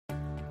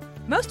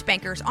Most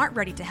bankers aren't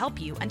ready to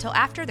help you until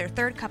after their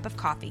third cup of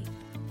coffee.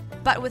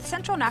 But with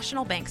Central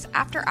National Bank's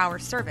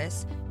after-hours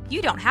service,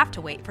 you don't have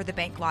to wait for the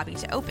bank lobby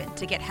to open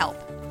to get help.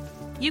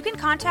 You can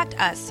contact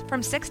us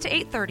from 6 to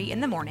 8:30 in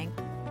the morning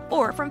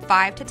or from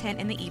 5 to 10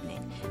 in the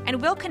evening,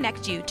 and we'll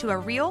connect you to a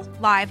real,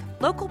 live,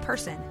 local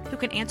person who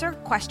can answer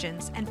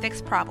questions and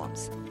fix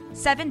problems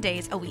 7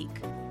 days a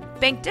week.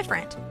 Bank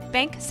different.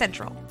 Bank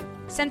Central.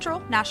 Central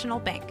National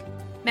Bank.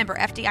 Member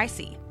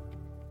FDIC.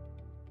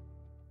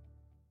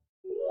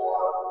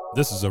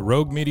 This is a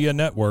Rogue Media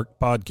Network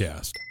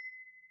podcast.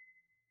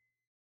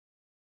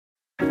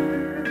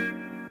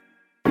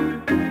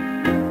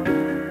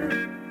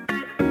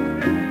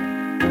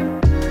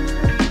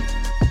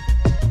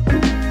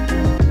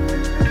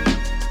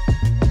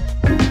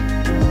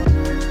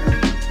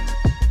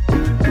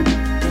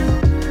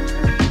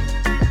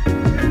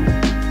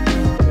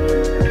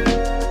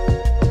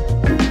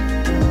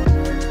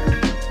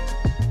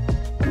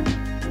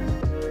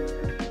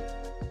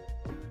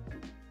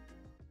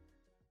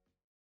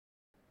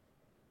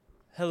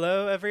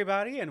 Hello,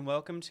 everybody, and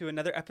welcome to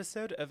another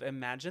episode of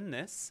Imagine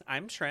This.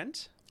 I'm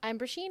Trent. I'm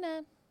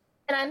Brashina.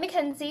 And I'm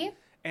Mackenzie.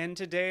 And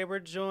today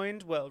we're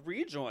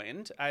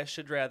rejoined, I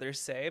should rather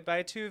say,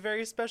 by two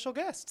very special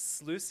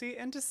guests, Lucy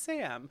and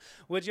Sam.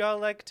 Would y'all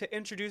like to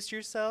introduce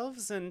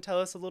yourselves and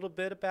tell us a little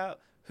bit about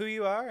who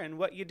you are and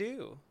what you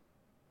do?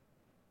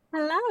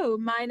 Hello,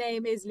 my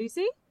name is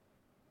Lucy.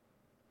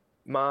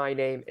 My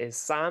name is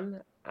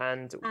Sam,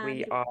 and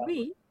we are...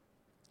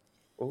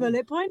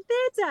 Bulletpoint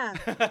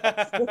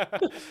Theatre.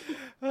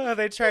 Oh,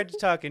 they tried to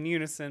talk in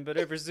unison, but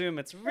over Zoom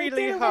it's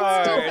really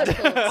hard. We've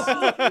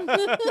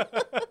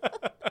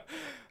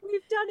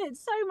done it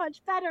so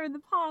much better in the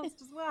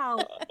past as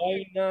well.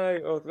 I know.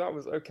 Oh, that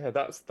was okay.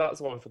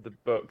 That's one for the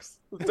books.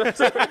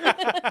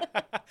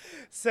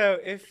 So,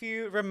 if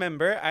you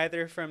remember,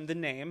 either from the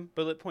name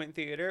Bulletpoint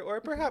Theatre or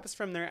perhaps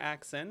from their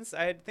accents,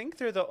 I think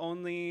they're the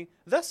only,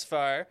 thus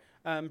far,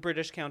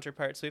 British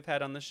counterparts we've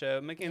had on the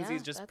show. Mackenzie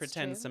just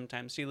pretends true.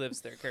 Sometimes she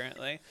lives there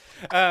currently.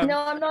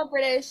 No, I'm not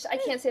British. I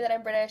can't say that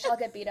I'm British. I'll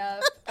get beat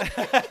up.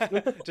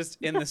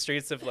 Just in the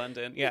streets of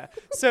London. Yeah.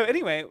 So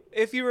anyway,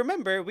 if you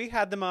remember, we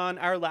had them on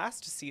our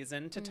last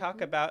season to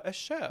talk about a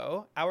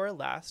show, Our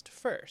Last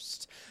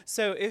First.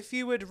 So if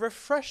you would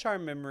refresh our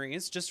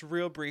memories just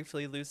real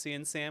briefly, Lucy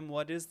and Sam,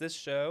 what is this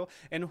show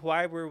and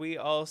why were we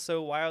all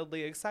so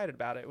wildly excited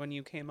about it when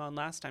you came on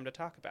last time to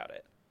talk about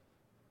it?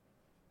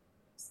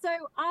 So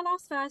Our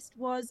Last First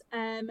was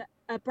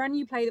a brand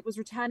new play that was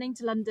returning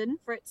to London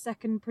for its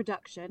second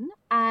production.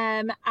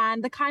 And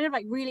the kind of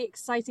really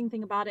exciting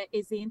thing about it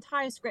is the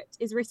entire script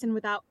is written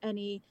without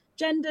any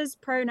genders,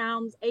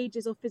 pronouns,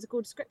 ages, or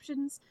physical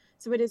descriptions.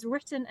 So it is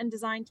written and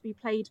designed to be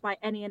played by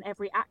any and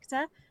every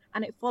actor.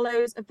 And it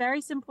follows a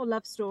very simple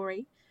love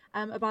story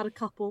about a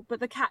couple. But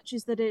the catch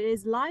is that it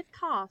is live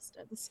cast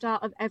at the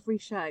start of every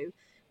show,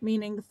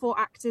 meaning the four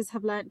actors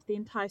have learnt the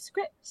entire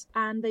script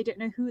and they don't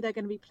know who they're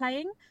going to be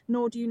playing,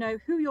 nor do you know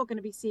who you're going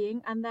to be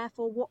seeing, and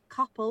therefore what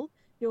couple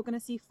you're going to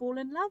see fall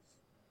in love.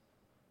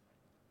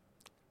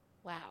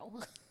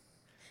 Wow.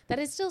 That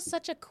is still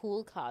such a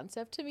cool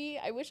concept to me.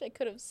 I wish I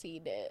could have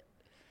seen it.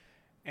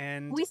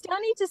 And we still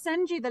need to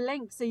send you the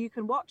link so you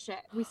can watch it.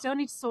 We still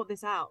need to sort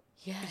this out.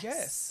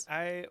 Yes.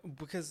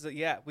 Because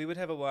we would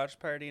have a watch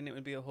party and it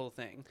would be a whole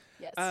thing.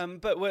 Yes.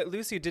 But what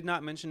Lucy did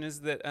not mention is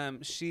that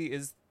she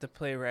is the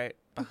playwright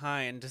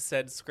behind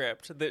said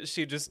script that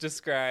she just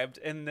described,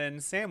 and then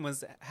Sam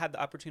had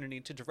the opportunity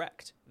to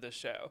direct the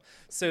show.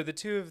 So the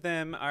two of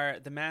them are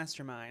the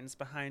masterminds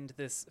behind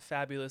this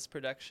fabulous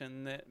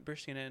production that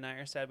Brashina and I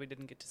are sad we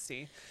didn't get to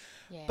see.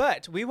 Yeah.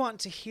 But we want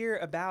to hear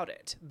about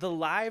it. The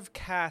live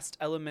cast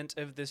element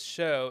of this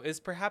show is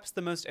perhaps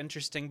the most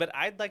interesting, but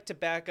I'd like to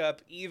back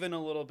up even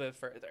a little bit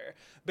further.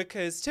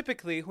 Because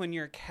typically when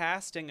you're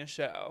casting a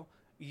show,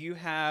 you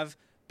have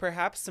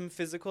perhaps some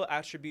physical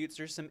attributes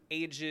or some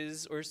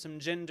ages or some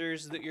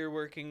genders that you're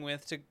working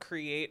with to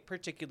create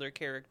particular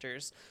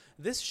characters.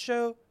 This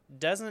show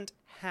doesn't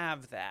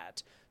have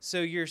that.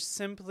 So you're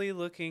simply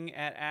looking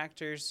at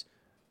actors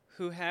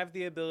who have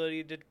the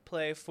ability to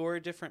play four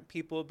different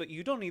people, but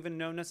you don't even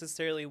know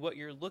necessarily what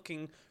you're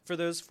looking for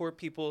those four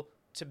people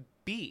to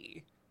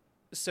be.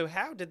 So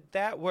how did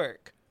that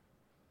work?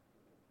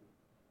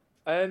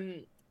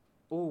 I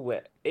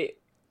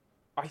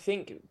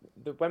think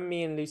that when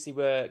me and Lucy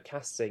were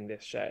casting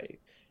this show,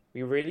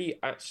 we really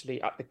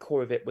actually, at the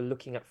core of it, were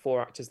looking at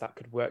four actors that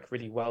could work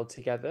really well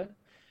together,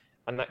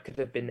 and that could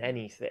have been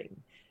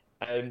anything.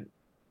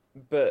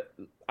 But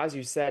as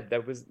you said,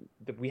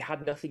 we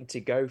had nothing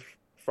to go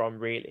from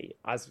really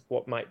as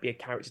what might be a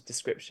character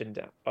description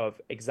of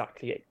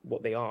exactly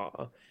what they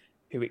are,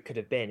 who it could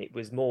have been. It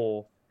was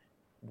more,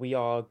 we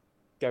are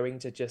going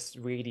to just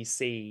really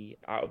see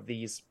out of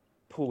these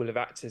pool of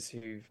actors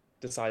who've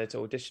decided to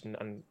audition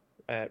and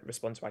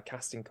respond to our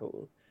casting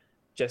call,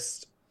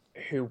 just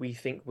who we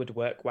think would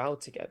work well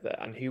together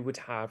and who would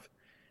have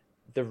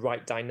the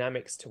right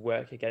dynamics to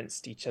work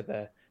against each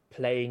other,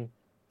 playing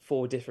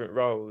four different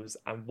roles,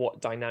 and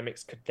what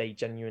dynamics could they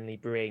genuinely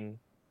bring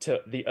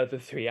to the other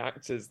three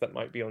actors that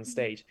might be on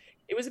stage.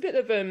 It was a bit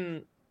of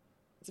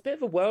it's a bit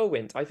of a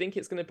whirlwind. I think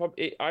it's going to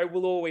probably. I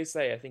will always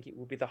say I think it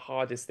will be the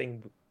hardest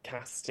thing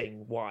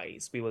casting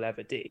wise we will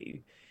ever do,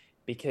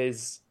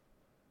 because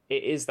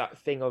it is that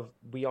thing of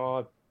we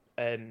are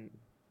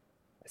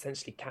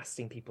essentially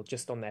casting people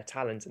just on their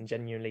talent and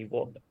genuinely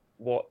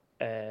what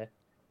they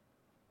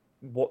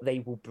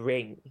will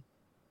bring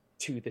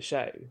to the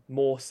show,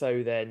 more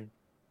so than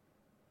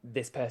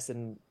this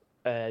person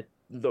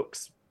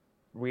looks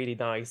really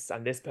nice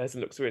and this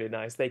person looks really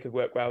nice. They could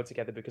work well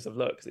together because of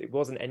looks. It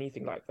wasn't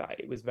anything like that.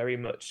 It was very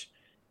much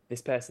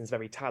this person's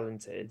very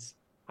talented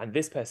and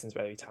this person's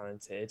very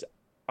talented.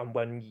 And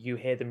when you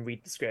hear them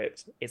read the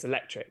script, it's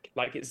electric.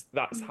 Like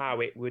that's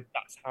how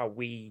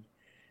we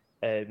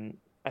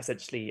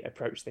essentially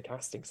approach the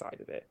casting side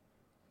of it.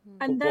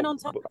 And then on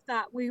top of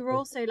that, we were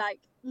also like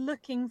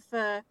looking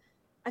for,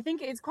 I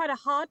think it's quite a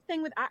hard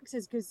thing with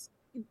actors because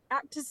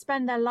actors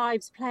spend their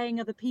lives playing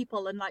other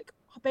people and like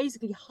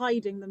basically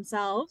hiding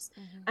themselves.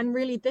 And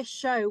really this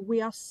show,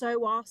 we are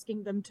so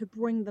asking them to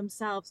bring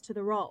themselves to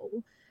the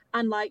role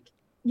and like,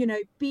 you know,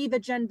 be the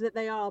gender that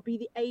they are, be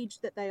the age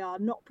that they are,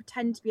 not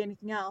pretend to be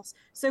anything else.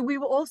 So we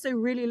were also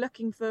really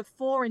looking for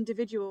 4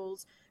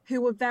 individuals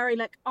who were very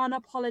like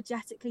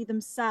unapologetically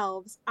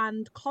themselves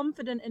and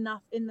confident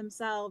enough in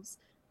themselves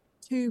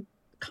to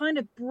kind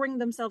of bring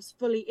themselves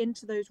fully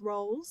into those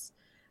roles,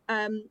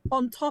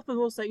 on top of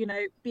also, you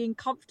know, being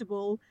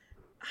comfortable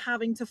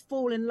having to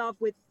fall in love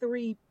with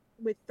three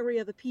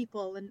other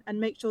people and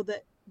make sure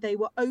that they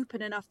were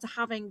open enough to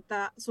having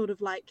that sort of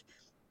like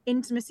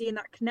intimacy and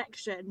that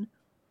connection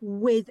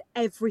with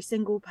every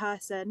single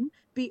person,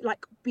 be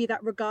that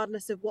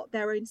regardless of what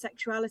their own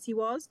sexuality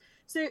was.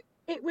 So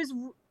it was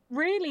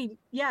really,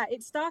 yeah,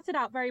 it started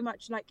out very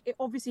much like it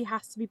obviously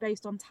has to be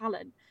based on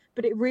talent,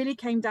 but it really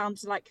came down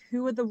to like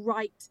who are the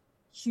right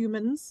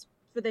humans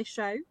for this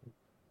show,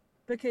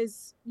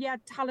 because yeah,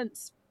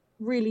 talent's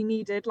really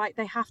needed, like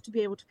they have to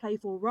be able to play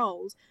 4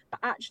 roles, but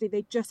actually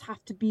they just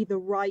have to be the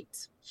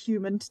right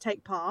human to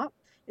take part.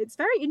 It's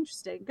very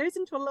interesting. It goes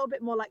into a little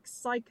bit more like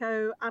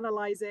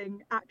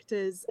psycho-analyzing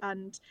actors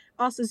and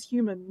us as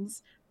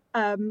humans,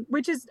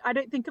 which is, I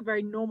don't think, a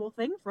very normal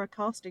thing for a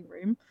casting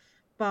room.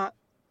 But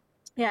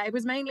yeah, it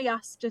was mainly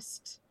us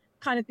just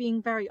kind of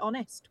being very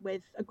honest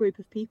with a group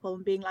of people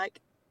and being like,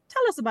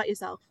 tell us about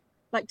yourself.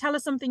 Like, tell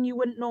us something you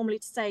wouldn't normally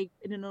say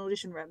in an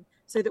audition room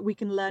so that we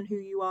can learn who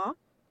you are.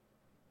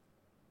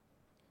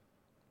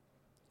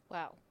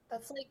 Wow.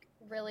 That's like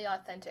really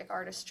authentic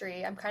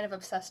artistry. I'm kind of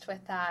obsessed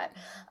with that.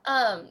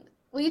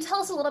 Will you tell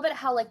us a little bit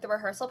how like the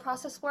rehearsal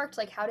process worked?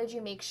 Like how did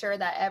you make sure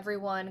that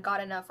everyone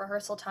got enough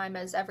rehearsal time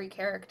as every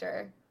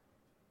character?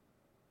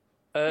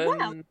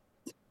 Well,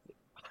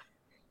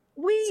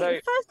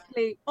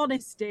 firstly,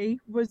 honesty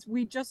was,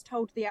 we just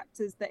told the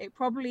actors that it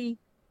probably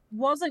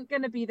wasn't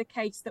going to be the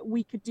case that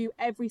we could do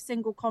every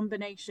single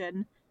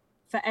combination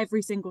for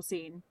every single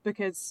scene,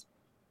 because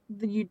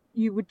you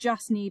would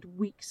just need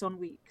weeks on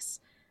weeks.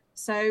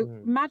 So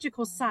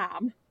Magical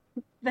Sam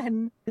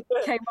then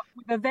came up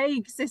with a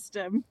vague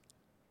system.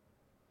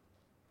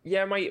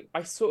 Yeah,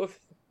 I sort of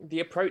the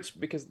approach,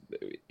 because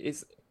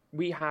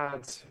we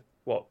had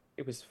what,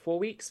 it was 4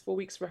 weeks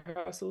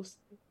rehearsals.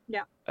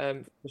 Yeah.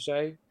 For the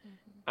show,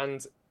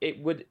 and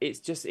it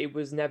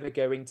was never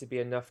going to be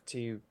enough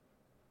to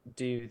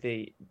do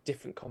the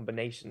different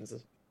combinations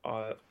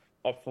of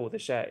for the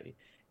show,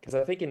 because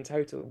I think in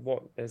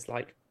total there's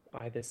like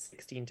either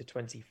 16 to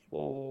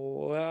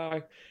 24.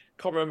 I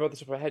can't remember off the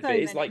top of my head, but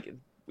it's like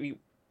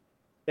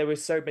there were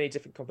so many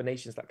different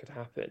combinations that could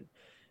happen.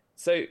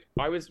 So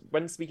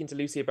when speaking to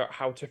Lucy about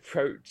how to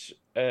approach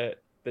the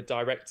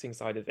directing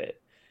side of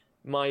it,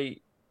 my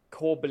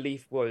core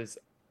belief was,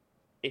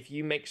 if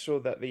you make sure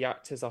that the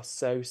actors are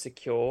so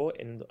secure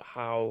in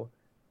how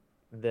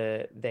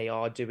they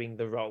are doing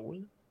the role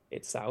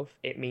itself,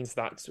 it means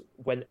that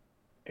when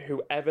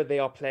whoever they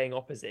are playing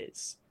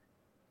opposites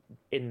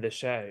in the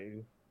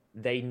show,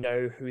 they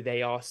know who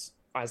they are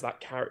as that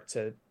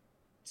character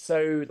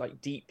so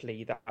like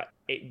deeply that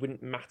it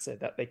wouldn't matter,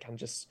 that they can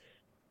just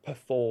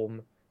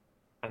perform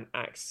and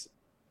act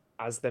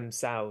as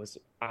themselves,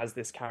 as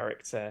this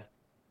character,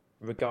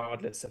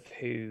 regardless of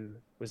who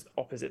was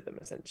opposite them,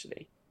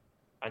 essentially.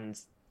 And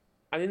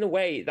in a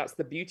way, that's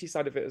the beauty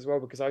side of it as well,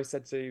 because I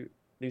said to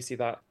Lucy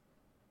that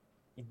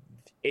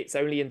it's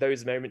only in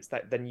those moments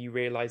that then you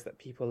realize that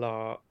people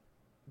are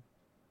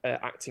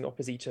acting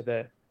opposite each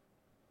other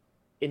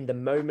in the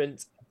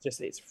moment. Just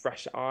it's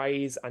fresh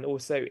eyes, and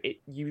also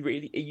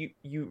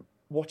you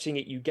watching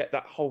it, you get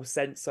that whole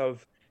sense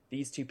of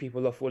these two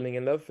people are falling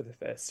in love for the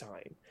first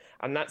time,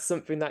 and that's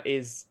something that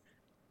is,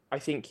 I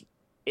think,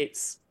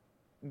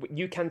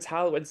 you can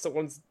tell when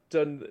someone's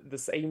done the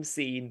same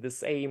scene, the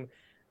same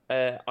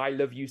I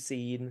love you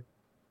scene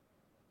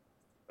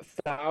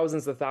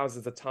thousands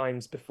of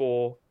times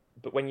before,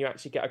 but when you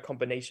actually get a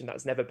combination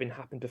that's never been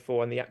happened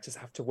before and the actors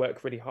have to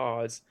work really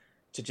hard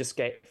to just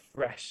get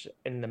fresh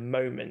in the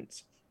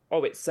moment.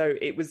 Oh,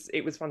 it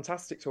was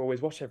fantastic to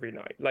always watch every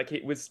night. Like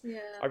it was, yeah.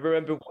 I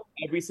remember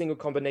every single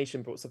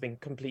combination brought something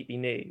completely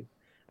new.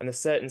 And there's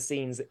certain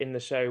scenes in the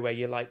show where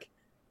you're like,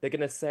 they're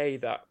gonna say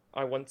that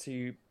I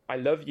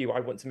love you, I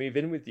want to move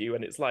in with you,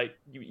 and it's like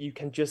you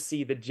can just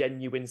see the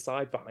genuine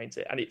side behind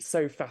it, and it's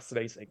so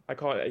fascinating. I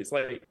can't. It's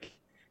like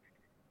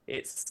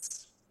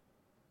it's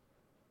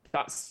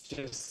that's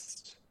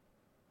just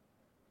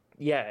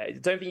yeah. I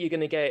don't think you're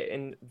gonna get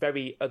it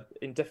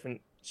in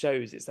different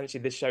shows.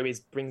 Essentially, this show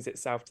brings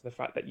itself to the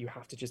fact that you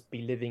have to just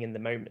be living in the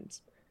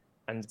moment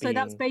and So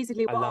that's being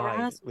basically what our alive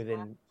rehearsals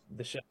within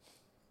the show.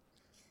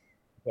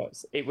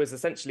 It was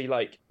essentially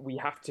like we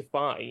have to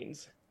find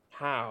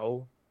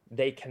how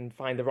they can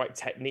find the right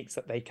techniques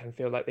that they can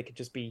feel like they could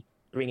just be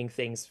bringing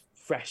things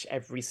fresh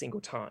every single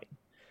time.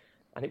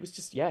 And it was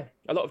just, yeah,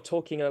 a lot of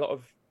talking, a lot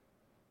of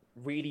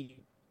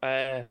really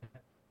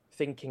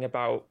thinking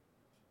about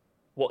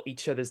what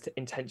each other's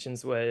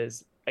intentions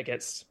was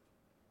against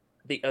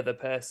the other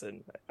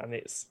person. And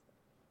it's,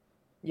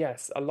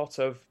 yes, a lot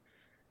of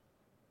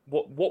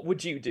what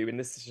would you do in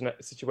this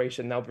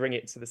situation? Now bring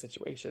it to the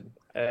situation.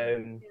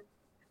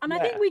 And I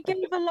think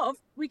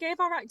we gave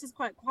our actors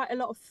quite a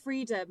lot of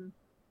freedom.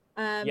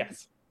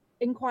 Yes.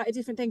 In quite a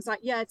different things.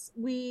 Like,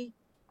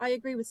 I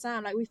agree with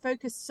Sam. Like, we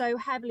focused so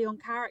heavily on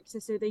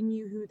characters, so they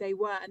knew who they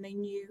were and they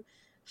knew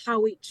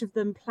how each of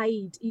them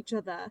played each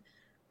other.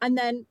 And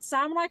then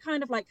Sam and I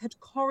kind of like had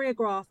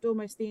choreographed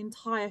almost the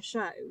entire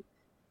show,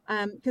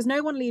 because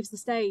no one leaves the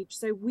stage.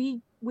 So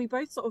we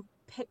both sort of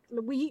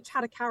we each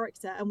had a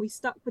character and we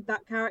stuck with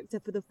that character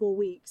for the 4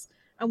 weeks.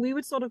 And we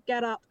would sort of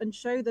get up and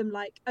show them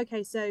like,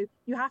 okay, so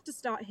you have to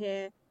start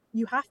here,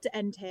 you have to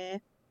end here.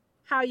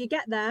 How you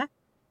get there,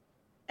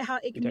 how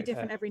it can be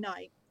different every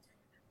night.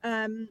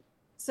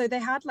 So they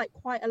had like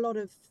quite a lot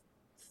of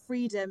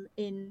freedom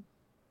in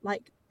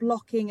like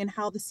blocking and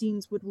how the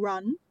scenes would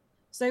run.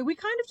 So we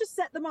kind of just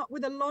set them up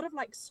with a lot of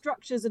like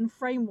structures and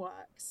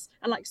frameworks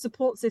and like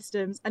support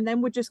systems, and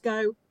then would just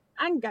go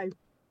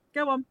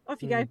on,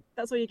 off you go.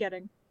 That's all you're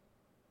getting.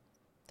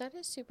 That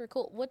is super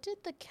cool. What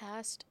did the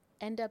cast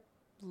end up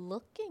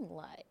looking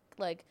like?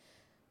 Like,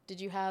 did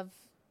you have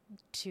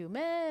 2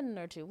 men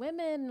or 2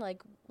 women?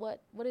 Like, what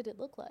did it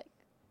look like?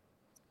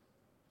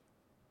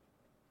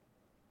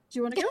 Do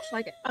you want to go? Shall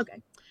I go?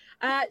 Okay.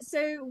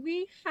 So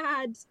we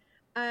had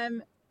 2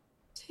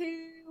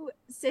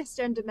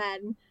 cisgender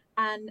men,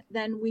 and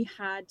then we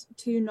had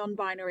 2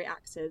 non-binary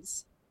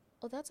actors.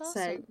 Oh, that's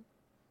awesome.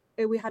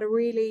 So we had a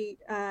really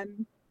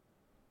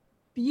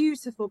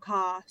beautiful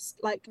cast,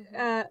 like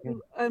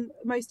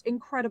most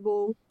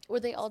incredible. Were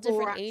they all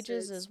different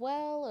ages as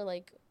well, or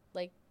like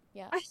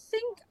yeah? I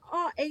think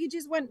our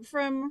ages went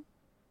from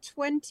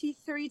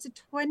 23 to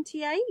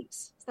 28.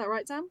 Is that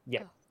right, Sam?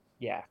 Yeah.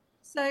 Yeah.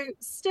 So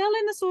still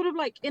in the sort of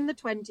like in the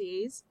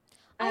 20s.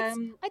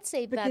 I'd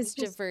say that's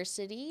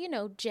diversity, you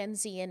know, Gen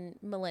Z and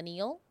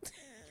millennial.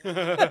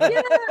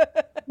 Yeah.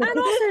 And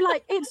also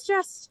like it's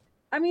just,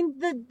 I mean,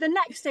 the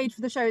next stage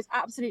for the show is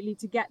absolutely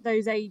to get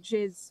those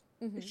ages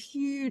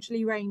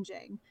hugely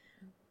ranging.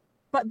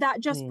 But that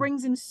just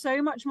brings in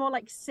so much more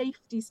like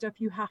safety stuff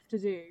you have to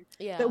do.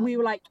 Yeah. That we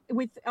were like,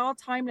 with our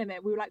time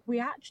limit, we were like, we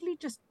actually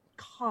just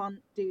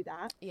can't do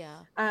that.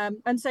 Yeah.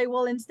 And so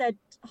we'll instead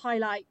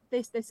highlight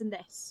this, and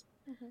this.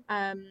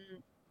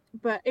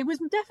 But it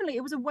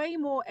was a way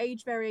more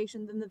age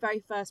variation than the very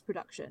first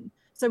production.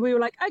 So we were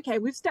like, okay,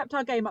 we've stepped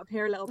our game up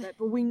here a little bit,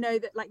 but we know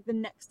that like the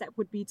next step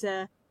would be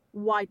to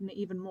widen it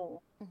even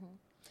more.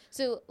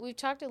 So we've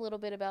talked a little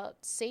bit about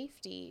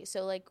safety.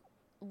 So like,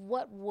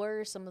 what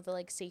were some of the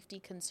like safety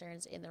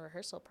concerns in the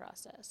rehearsal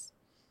process?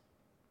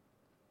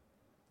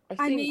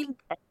 I mean,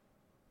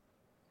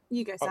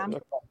 you go, Sam.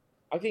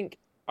 I think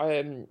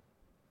I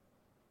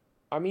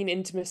mean,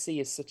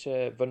 intimacy is such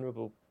a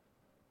vulnerable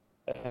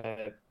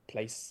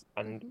place,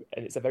 and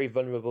it's a very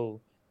vulnerable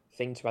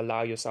thing to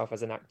allow yourself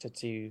as an actor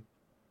to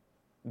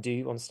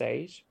do on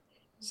stage.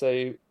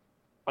 So,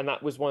 and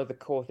that was one of the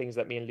core things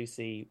that me and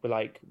Lucy were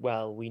like,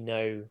 well, we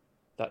know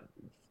that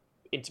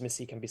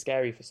intimacy can be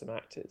scary for some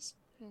actors.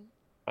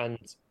 And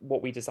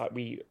what we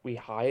decided, we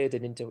hired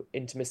an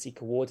intimacy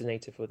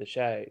coordinator for the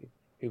show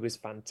who was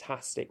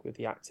fantastic with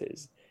the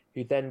actors,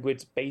 who then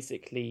would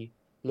basically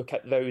look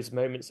at those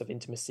moments of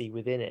intimacy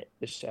within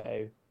the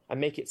show,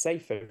 and make it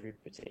safe for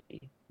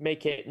everybody.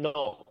 Make it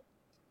not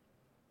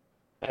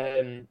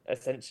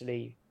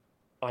essentially,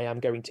 I am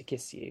going to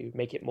kiss you.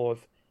 Make it more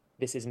of,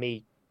 this is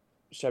me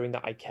showing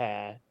that I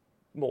care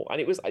more. And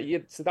it was,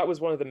 so that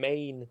was one of the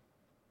main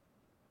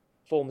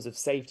forms of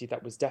safety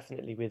that was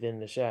definitely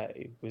within the show,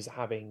 was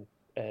having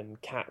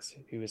Kat,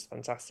 who was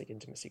fantastic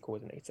intimacy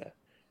coordinator.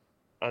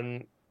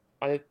 And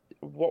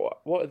what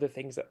other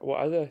things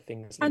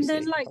and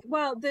then like,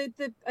 well,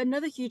 the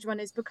another huge one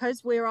is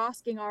because we're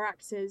asking our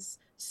actors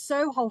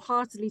so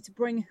wholeheartedly to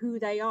bring who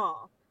they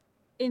are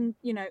in,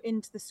 you know,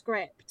 into the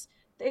script.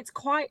 It's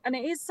quite, and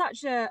it is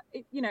such a,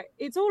 you know,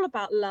 it's all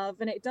about love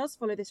and it does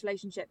follow this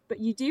relationship, but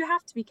you do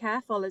have to be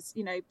careful, as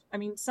you know, I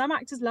mean, some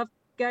actors love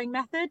going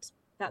method,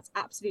 that's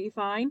absolutely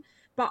fine,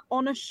 but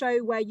on a show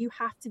where you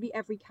have to be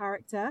every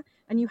character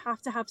and you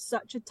have to have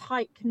such a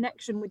tight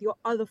connection with your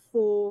other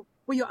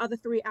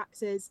 3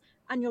 actors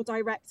and your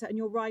director and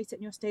your writer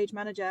and your stage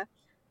manager,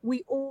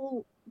 we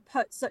all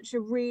put such a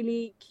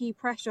really key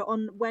pressure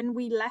on when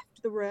we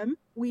left the room.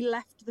 We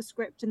left the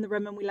script in the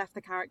room and we left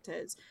the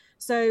characters.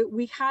 So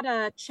we had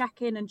a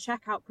check-in and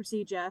check-out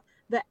procedure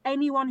that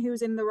anyone who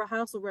was in the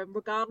rehearsal room,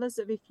 regardless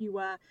of if you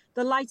were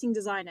the lighting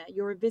designer,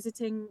 you're a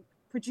visiting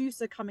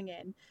producer coming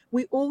in,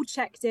 we all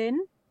checked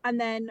in, and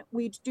then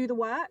we'd do the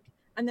work,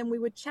 and then we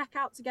would check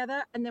out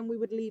together, and then we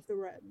would leave the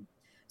room.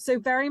 So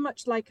very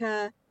much like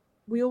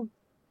we all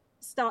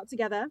start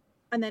together,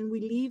 and then we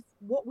leave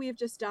what we have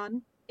just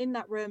done in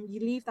that room. You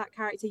leave that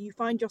character, you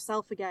find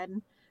yourself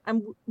again,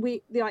 and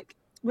we like,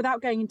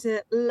 without going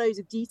into loads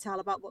of detail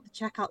about what the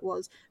checkout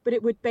was, but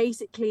it would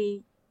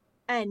basically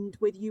end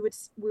with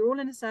we're all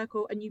in a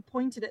circle, and you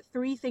pointed at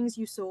 3 things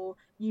you saw,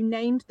 you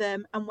named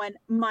them, and went,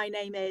 my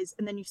name is,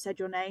 and then you said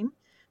your name.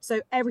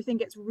 So everything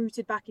gets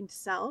rooted back into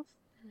self.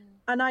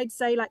 And I'd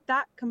say like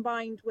that,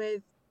 combined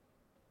with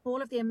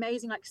all of the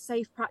amazing like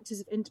safe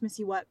practice of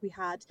intimacy work we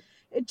had,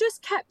 it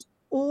just kept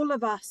all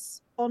of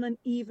us on an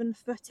even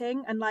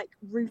footing and like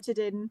rooted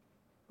in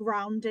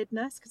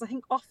groundedness. Because I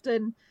think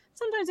often,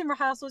 sometimes in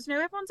rehearsals, you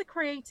know, everyone's a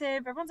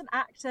creative, everyone's an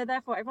actor,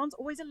 therefore everyone's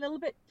always a little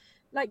bit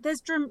like,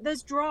 there's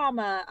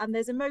drama and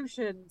there's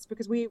emotions,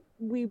 because we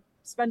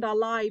spend our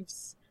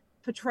lives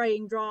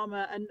portraying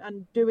drama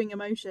and doing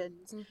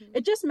emotions.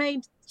 It just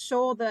made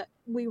sure that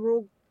we were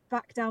all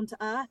back down to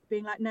earth,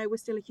 being like, no, we're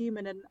still a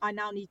human, and I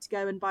now need to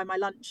go and buy my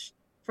lunch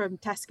from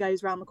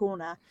Tesco's around the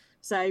corner.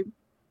 So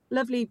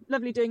lovely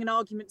doing an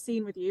argument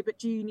scene with you, but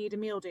do you need a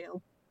meal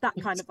deal? That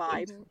kind of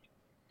vibe.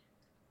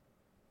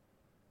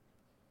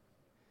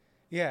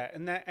 Yeah,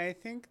 and that, I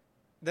think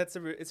it's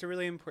a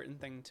really important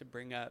thing to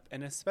bring up,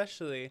 and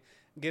especially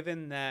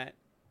given that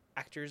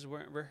actors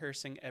weren't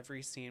rehearsing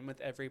every scene with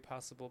every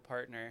possible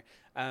partner,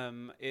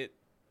 it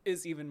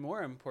is even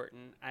more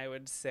important, I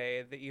would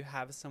say, that you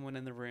have someone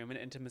in the room, an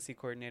intimacy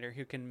coordinator,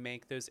 who can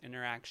make those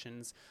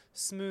interactions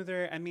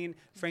smoother. I mean,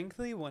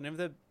 frankly, one of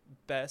the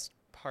best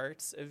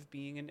parts of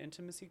being an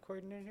intimacy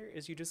coordinator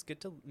is you just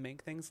get to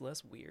make things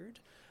less weird.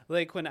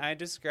 Like, when I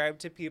describe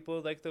to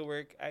people like the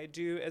work I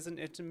do as an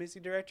intimacy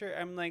director,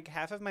 I'm like,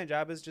 half of my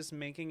job is just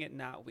making it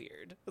not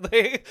weird.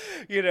 Like,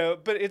 you know,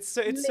 but it's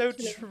so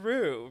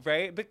true,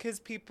 right? Because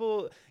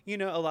people, you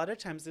know, a lot of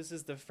times this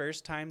is the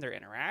first time they're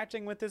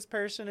interacting with this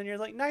person, and you're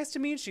like, nice to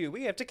meet you,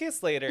 we have to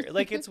kiss later.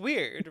 Like, it's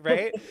weird,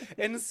 right?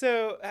 And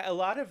so a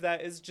lot of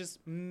that is just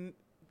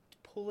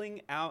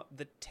pulling out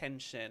the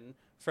tension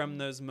from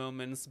those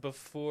moments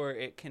before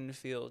it can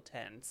feel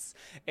tense.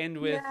 And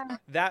with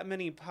that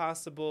many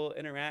possible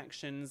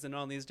interactions and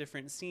all these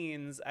different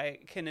scenes, I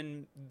can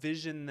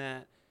envision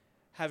that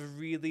have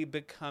really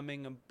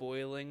becoming a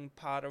boiling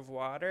pot of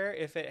water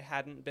if it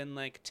hadn't been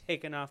like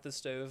taken off the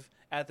stove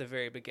at the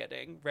very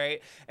beginning,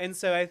 right? And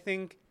so I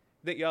think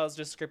that y'all's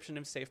description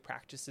of safe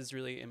practice is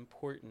really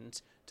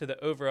important to the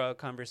overall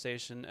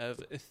conversation of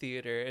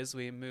theater as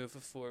we move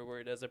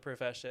forward as a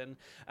profession.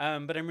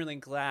 But I'm really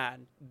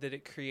glad that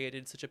it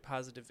created such a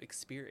positive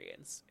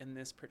experience in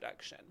this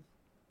production.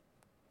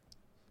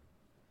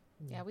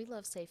 Yeah, we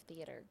love safe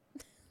theater.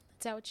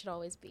 That's how it should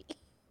always be.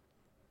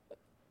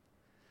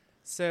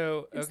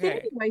 So, it's the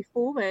only way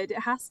forward. It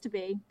has to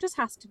be. Just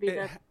has to be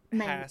the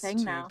main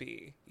thing now.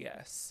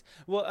 Yes.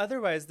 Well,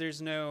 otherwise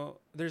there's no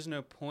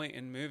point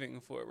in moving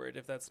forward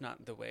if that's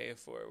not the way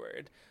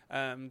forward.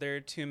 There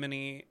are too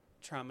many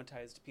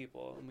traumatized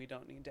people, and we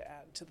don't need to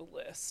add to the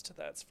list.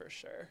 That's for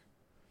sure.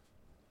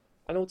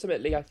 And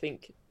ultimately, I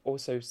think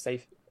also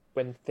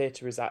when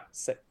theatre is at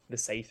the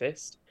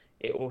safest,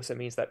 it also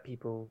means that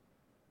people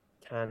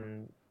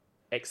can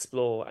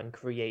explore and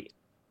create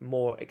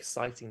more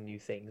exciting new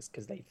things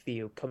because they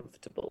feel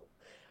comfortable.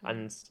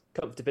 And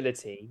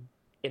comfortability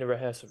in a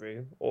rehearsal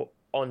room or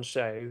on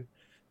show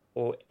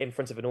or in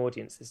front of an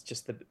audience is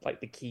just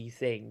the key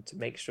thing to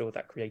make sure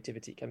that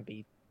creativity can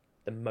be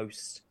the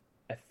most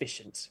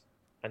efficient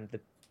and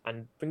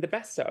bring the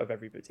best out of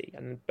everybody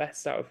and the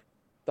best out of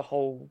the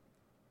whole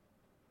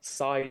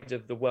side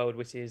of the world,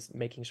 which is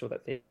making sure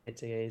that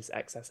theatre is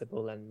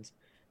accessible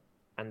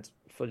and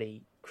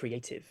fully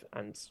creative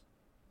and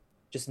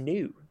just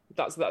new.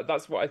 That's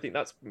what I think.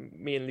 That's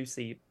me and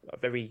Lucy are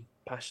very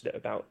passionate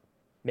about,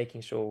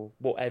 making sure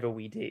whatever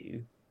we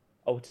do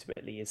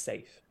ultimately is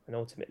safe and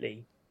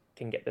ultimately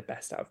can get the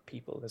best out of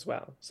people as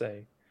well.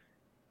 So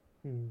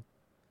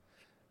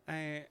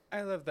I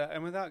love that.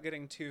 And without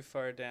getting too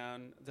far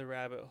down the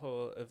rabbit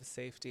hole of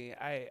safety,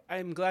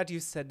 I'm glad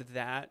you said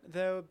that,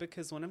 though,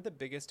 because one of the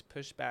biggest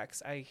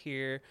pushbacks I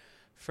hear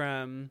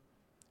from,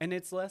 and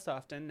it's less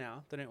often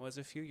now than it was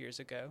a few years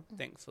ago,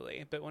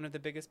 thankfully, but one of the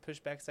biggest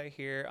pushbacks I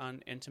hear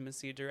on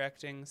intimacy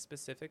directing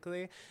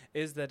specifically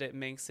is that it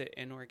makes it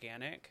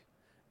inorganic.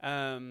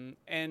 And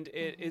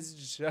it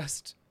is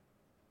just...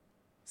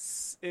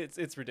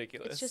 It's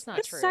ridiculous. It's just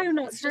not true. It's so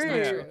not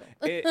true.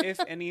 If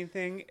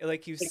anything,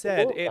 like you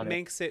said, it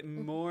makes it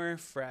more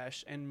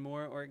fresh and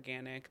more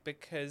organic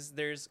because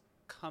there's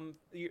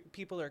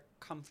people are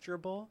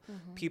comfortable.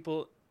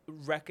 People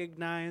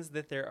recognize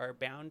that there are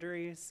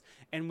boundaries.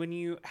 And when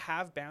you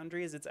have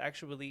boundaries, it's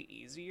actually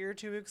easier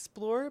to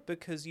explore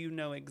because you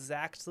know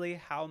exactly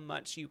how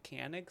much you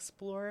can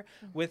explore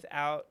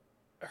without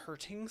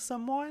hurting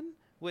someone,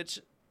 which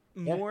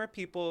more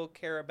people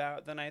care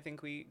about than I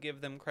think we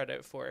give them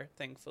credit for,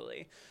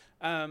 thankfully.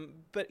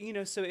 But,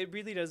 so it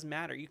really does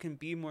matter. You can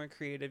be more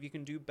creative. You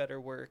can do better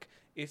work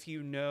if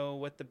you know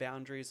what the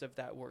boundaries of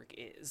that work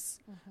is.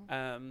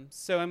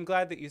 So I'm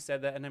glad that you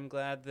said that, and I'm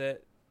glad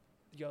that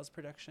y'all's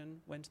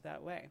production went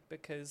that way,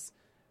 because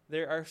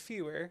there are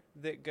fewer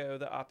that go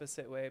the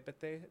opposite way,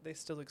 but they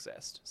still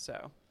exist.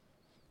 So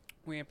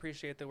we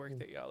appreciate the work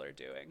that y'all are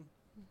doing.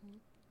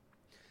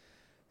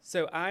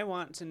 So I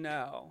want to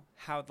know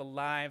how the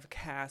live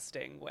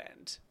casting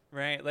went,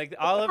 right? Like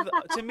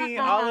to me,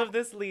 all of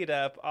this lead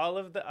up, all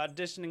of the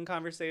auditioning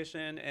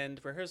conversation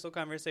and rehearsal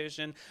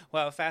conversation,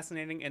 while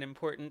fascinating and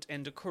important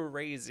and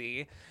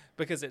crazy,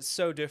 because it's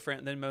so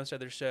different than most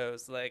other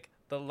shows, like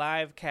the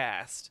live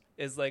cast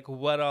is like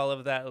what all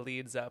of that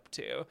leads up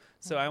to.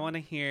 So I want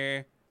to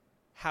hear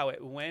how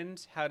it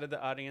went. How did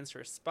the audience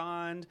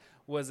respond?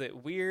 Was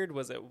it weird?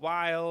 Was it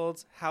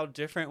wild? How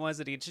different was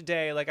it each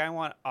day? Like, I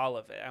want all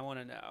of it. I want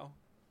to know.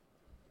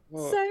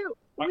 So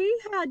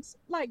we had,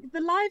 like, the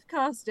live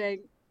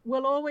casting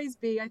will always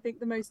be, I think,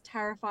 the most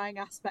terrifying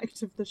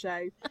aspect of the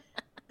show.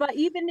 But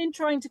even in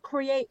trying to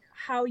create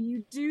how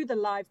you do the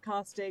live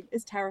casting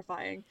is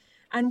terrifying.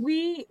 And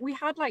we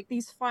had like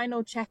these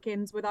final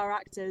check-ins with our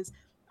actors.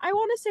 I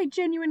want to say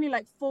genuinely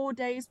like 4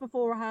 days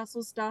before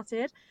rehearsals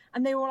started,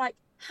 and they were like,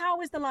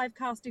 how is the live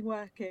casting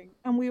working?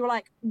 And we were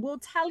like, we'll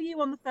tell you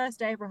on the first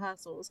day of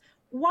rehearsals.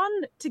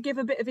 One, to give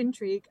a bit of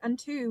intrigue, and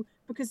two,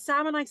 because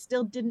Sam and I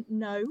still didn't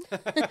know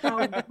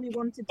how we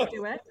wanted to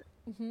do it.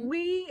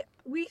 We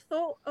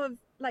thought of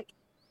like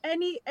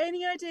any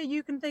idea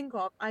you can think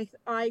of.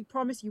 I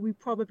promise you, we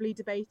probably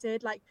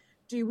debated, like,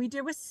 do we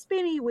do a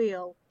spinny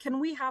wheel? Can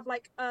we have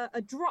like a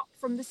drop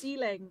from the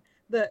ceiling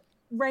that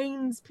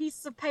rains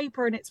pieces of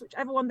paper, and it's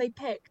whichever one they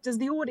pick? Does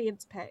the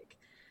audience pick?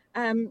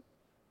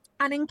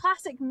 And in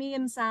classic me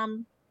and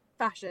Sam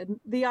fashion,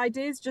 the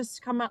ideas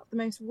just come out of the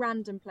most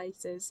random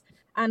places.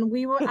 And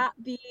we were at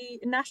the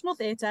National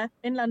Theatre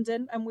in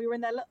London, and we were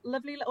in their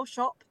lovely little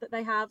shop that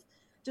they have,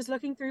 just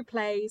looking through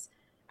plays.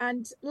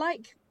 And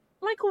like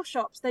all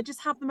shops, they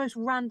just have the most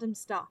random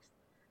stuff.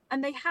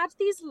 And they had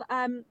these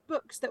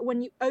books that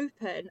when you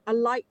open, a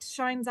light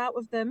shines out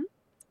of them.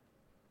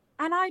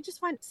 And I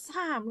just went,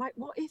 Sam, like,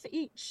 what if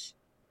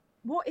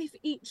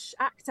each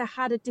actor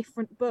had a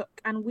different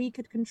book and we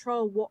could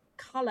control what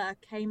color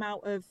came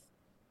out of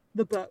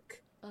the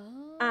book?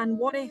 And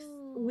what if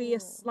we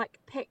like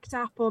picked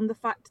up on the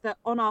fact that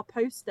on our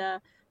poster,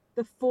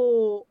 the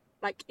 4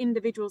 like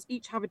individuals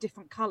each have a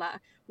different color?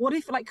 What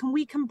if, like, can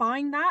we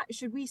combine that?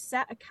 Should we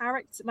set a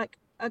character, like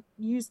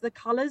use the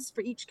colors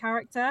for each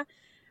character?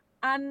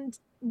 And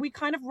we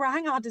kind of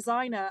rang our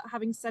designer,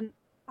 having sent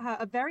her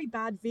a very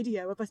bad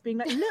video of us being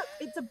like, look,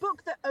 it's a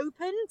book that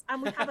opens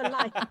and we have a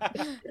light.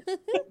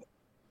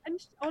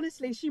 And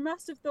honestly, she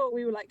must have thought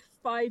we were like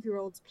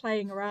 5-year-olds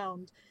playing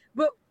around.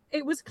 But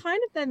it was kind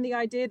of then the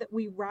idea that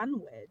we ran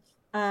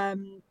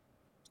with.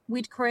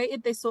 We'd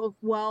created this sort of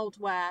world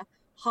where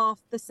half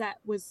the set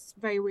was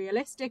very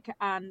realistic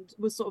and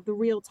was sort of the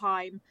real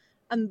time,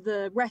 and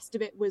the rest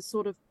of it was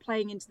sort of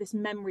playing into this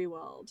memory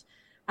world.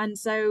 And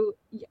so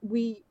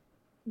we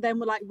then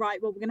were like,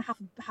 right, well, we're going to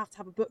have to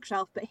have a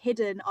bookshelf, but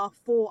hidden are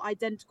 4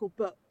 identical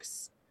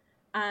books,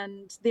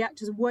 and the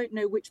actors won't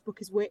know which book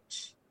is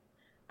which.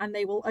 And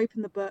they will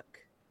open the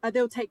book,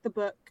 they'll take the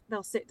book,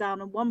 they'll sit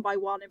down, and one by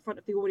one in front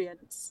of the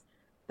audience,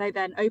 they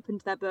then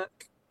opened their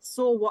book,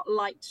 saw what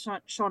light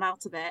shone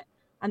out of it,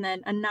 and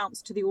then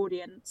announced to the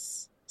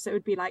audience. So it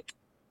would be like,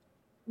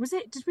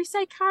 did we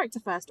say character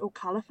first or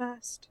colour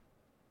first,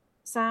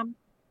 Sam?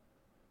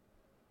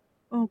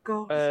 Oh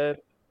gosh.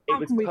 It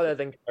was colour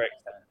then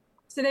character.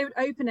 So they would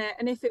open it,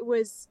 and if it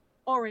was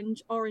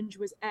orange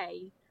was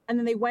A. And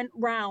then they went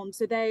round,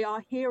 so they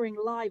are hearing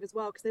live as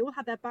well, because they all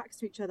had their backs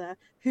to each other,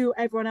 who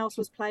everyone else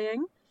was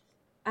playing.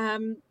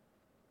 And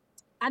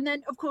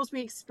then, of course,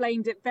 we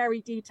explained it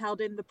very detailed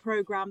in the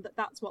programme that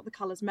that's what the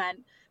colours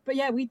meant. But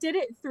yeah, we did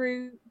it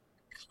through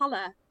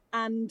colour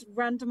and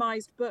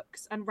randomised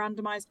books and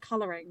randomised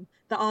colouring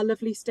that our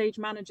lovely stage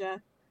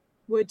manager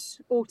would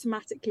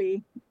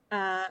automatically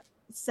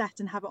set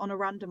and have it on a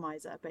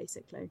randomizer,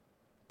 basically.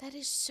 That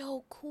is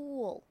so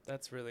cool.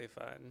 That's really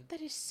fun.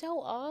 That is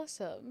so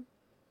awesome.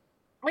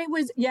 It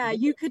was,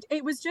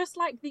 it was just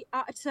like the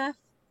actor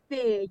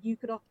fear you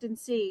could often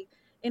see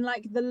in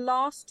like the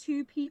last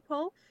 2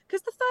 people,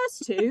 because the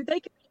first 2 they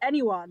could be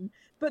anyone,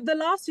 but the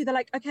last 2 they're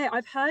like, okay,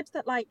 I've heard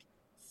that like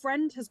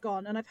friend has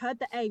gone, and I've heard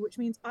the A, which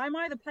means I'm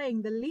either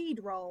playing the lead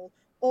role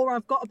or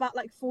I've got about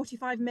like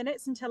 45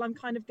 minutes until I'm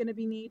kind of going to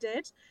be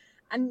needed.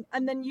 And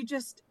then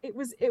it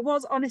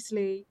was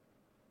honestly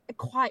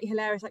quite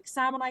hilarious. Like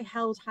Sam and I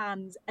held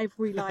hands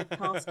every live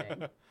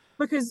casting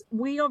because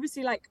we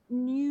obviously like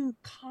knew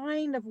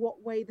kind of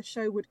what way the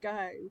show would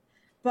go,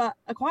 but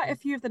quite a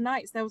few of the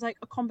nights there was like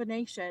a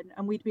combination,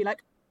 and we'd be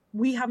like,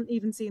 we haven't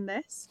even seen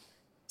this.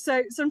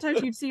 So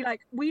sometimes you'd see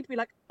like, we'd be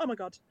like, oh my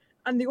God.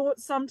 And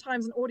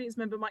sometimes an audience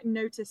member might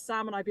notice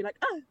Sam and I'd be like,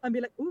 oh, and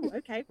be like, ooh,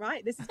 okay,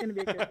 right, this is going to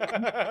be a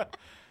good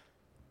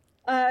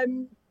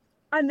one.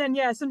 And then,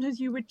 yeah, sometimes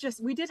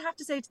we did have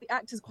to say to the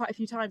actors quite a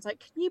few times, like,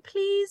 can you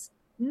please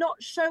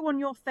not show on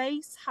your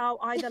face how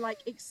either like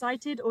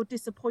excited or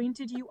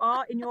disappointed you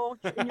are in your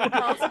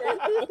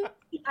casting?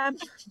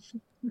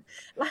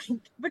 Like,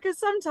 because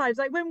sometimes,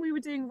 like when we were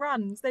doing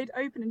runs, they'd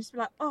open and just be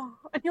like, oh,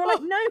 and you're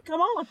like, no,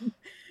 come on,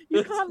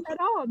 you can't let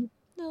on.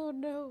 Oh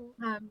no.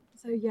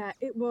 So yeah,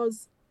 it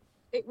was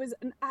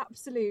an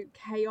absolute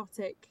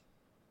chaotic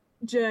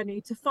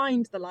journey to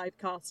find the live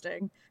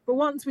casting, but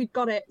once we'd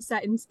got it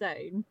set in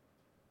stone,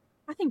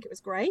 I think it was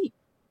great.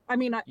 I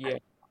mean,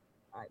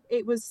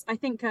 it was, I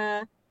think,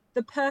 the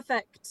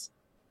perfect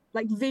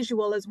like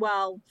visual as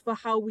well for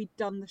how we'd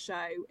done the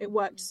show. It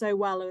worked so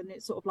well, and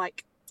it's sort of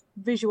like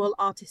visual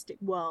artistic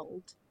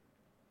world.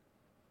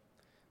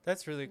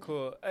 That's really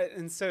cool.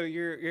 And so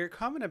your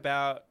comment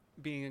about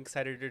being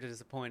excited or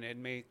disappointed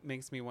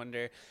makes me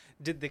wonder,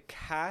 did the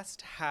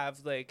cast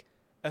have like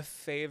a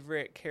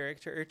favorite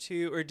character or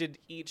two, or did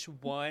each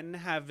one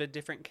have a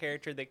different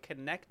character they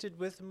connected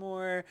with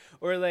more,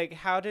 or like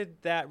how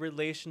did that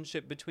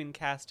relationship between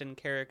cast and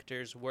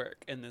characters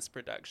work in this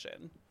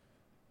production?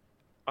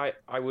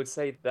 I would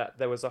say that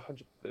there was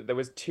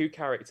two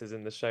characters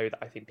in the show that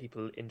I think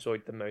people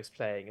enjoyed the most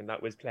playing, and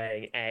that was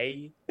playing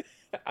A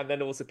and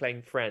then also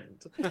playing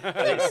Friend. And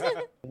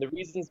the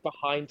reasons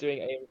behind doing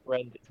A and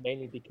Friend is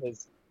mainly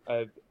because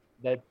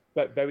they're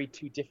very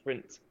two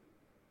different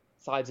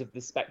sides of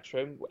the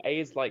spectrum. A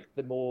is like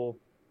the more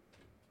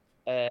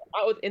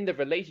in the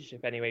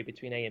relationship anyway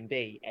between A and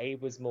B. A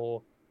was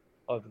more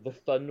of the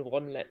fun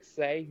one, let's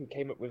say, who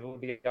came up with all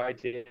the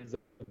ideas of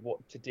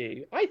what to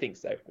do. I think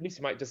so. Lucy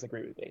might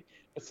disagree with me.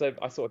 So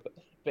I sort of,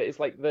 but it's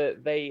like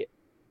they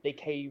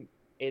came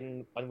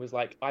in and was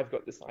like, I've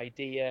got this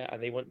idea,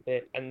 and they want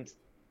it, and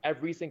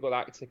every single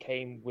actor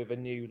came with a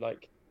new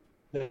like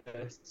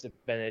burst of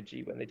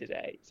energy when they did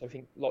A. So I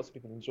think lots of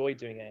people enjoyed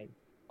doing A,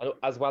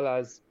 as well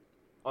as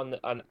on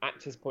an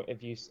actor's point of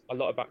view, a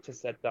lot of actors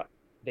said that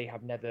they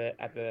have never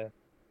ever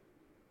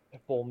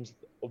performed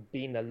or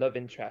been a love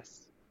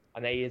interest,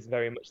 and A is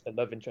very much the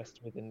love interest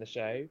within the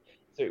show.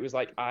 So it was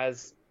like,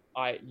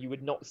 you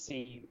would not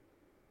see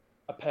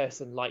a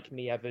person like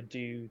me ever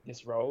do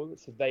this role.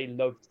 So they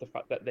loved the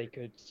fact that they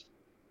could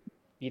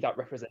be that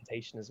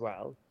representation as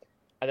well.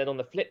 And then on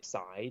the flip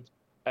side,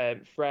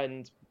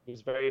 Friend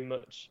was very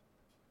much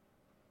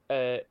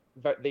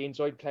they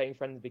enjoyed playing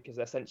Friend because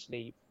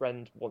essentially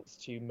Friend wants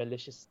to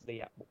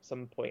maliciously at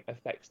some point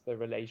affect the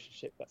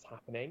relationship that's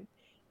happening.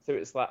 So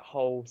it's that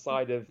whole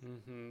side of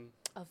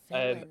A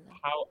villain.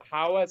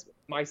 how as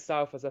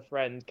myself as a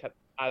friend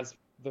as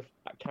the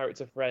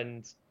character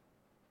Friend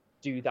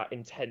do that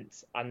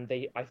intent, and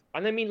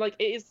I mean, like,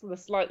 it is the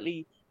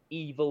slightly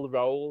evil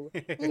role.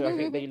 So I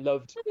think they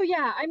loved. Oh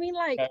yeah, I mean,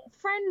 like,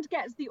 Friend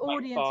gets the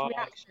audience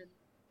reaction.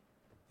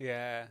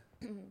 Yeah.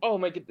 Oh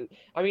my goodness!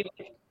 I mean,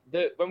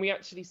 when we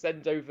actually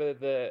send over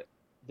the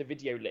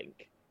video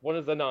link, one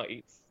of the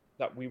nights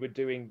that we were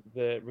doing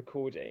the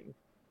recording,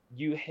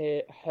 you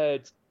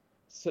heard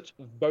such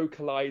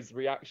vocalized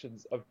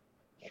reactions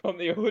from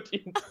the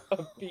audience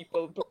of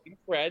people playing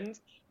Friend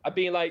and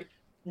being like,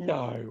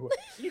 no,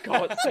 you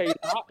can't say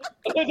that.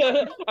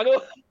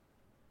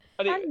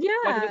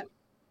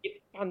 It's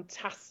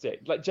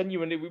fantastic. Like,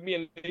 genuinely, with me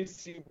and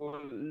Lucy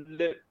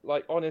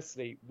like,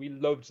 honestly, we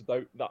loved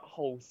that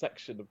whole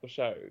section of the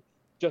show,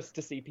 just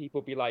to see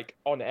people be like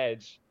on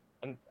edge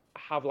and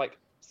have like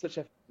such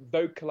a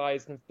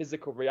vocalized and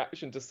physical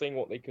reaction to seeing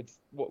what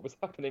was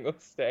happening on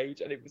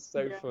stage, and it was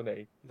so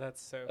funny.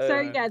 That's so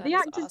yeah, the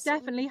actors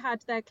definitely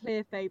had their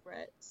clear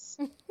favorites.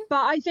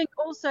 But I think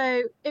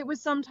also it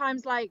was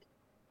sometimes like,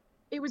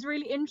 it was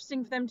really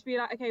interesting for them to be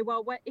like, okay,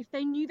 well, if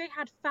they knew they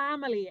had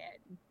family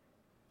in,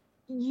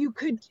 you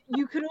could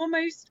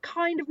almost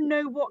kind of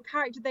know what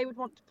character they would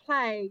want to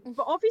play,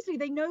 but obviously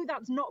they know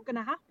that's not going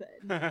to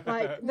happen.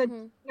 Like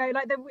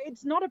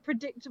it's not a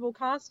predictable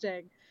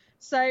casting.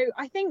 So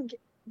I think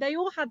they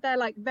all had their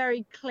like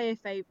very clear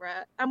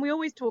favorite, and we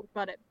always talked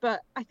about it.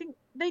 But I think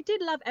they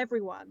did love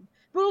everyone.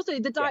 But also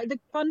the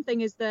fun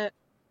thing is that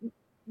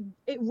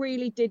it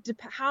really did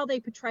how they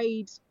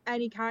portrayed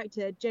any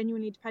character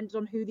genuinely depended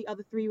on who the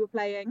other three were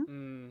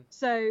playing.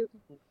 So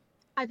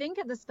I think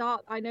at the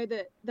start, I know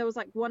that there was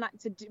like one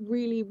actor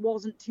really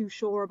wasn't too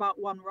sure about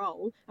one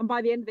role, and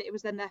by the end of it, it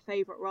was then their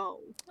favorite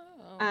role.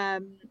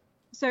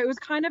 So it was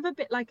kind of a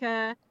bit like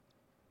a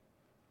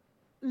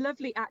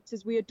lovely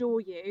actors, we adore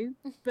you,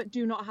 but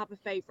do not have a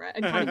favorite,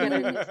 and kind of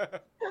get over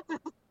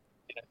it.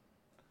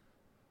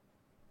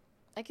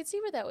 I could see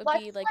where that would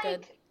be like a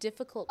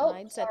difficult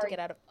mindset to get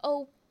out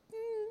of.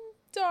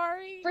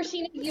 Sorry.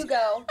 Rashina, you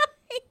go.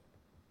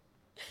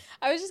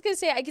 I was just going to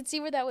say, I could see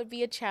where that would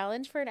be a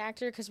challenge for an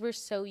actor, because we're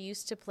so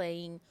used to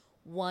playing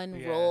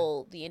one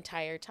role the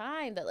entire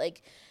time that,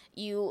 like,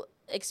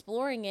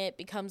 exploring it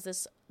becomes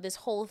this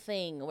whole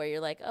thing where you're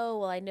like, oh,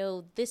 well, I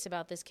know this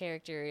about this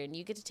character, and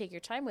you get to take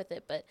your time with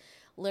it. But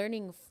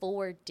learning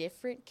 4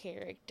 different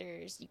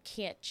characters, you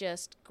can't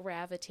just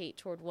gravitate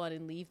toward one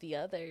and leave the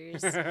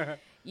others.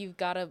 You've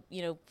got to,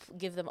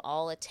 give them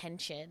all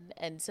attention.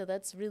 And so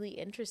that's really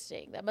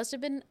interesting. That must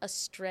have been a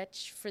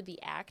stretch for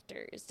the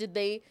actors. Did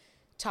they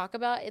talk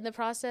about in the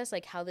process,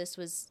 like, how this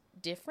was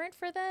different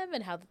for them,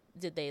 and how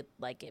did they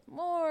like it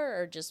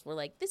more, or just were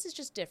like, this is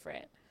just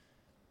different?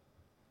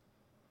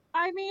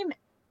 I mean,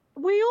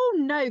 we all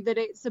know that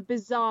it's a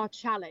bizarre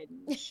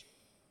challenge,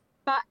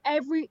 but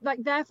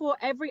therefore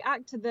every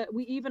actor that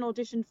we even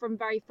auditioned from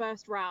very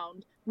first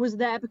round was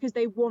there because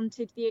they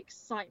wanted the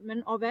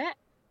excitement of it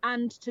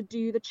and to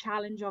do the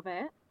challenge of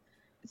it.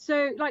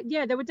 So, like,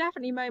 yeah, there were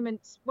definitely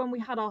moments when we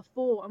had our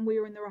 4 and we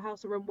were in the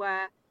rehearsal room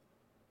where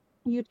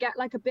you'd get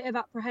like a bit of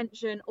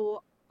apprehension,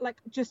 or like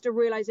just a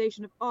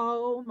realization of,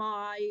 oh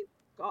my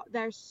God,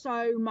 there's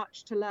so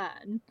much to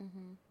learn.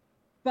 Mm-hmm.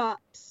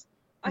 But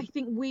I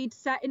think we'd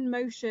set in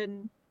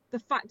motion the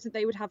fact that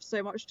they would have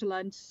so much to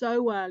learn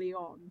so early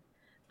on.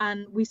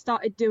 And we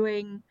started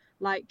doing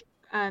like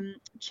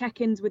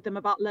check-ins with them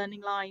about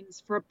learning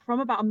lines from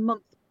about a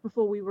month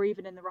before we were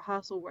even in the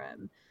rehearsal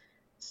room,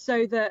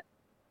 so that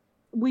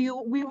we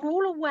were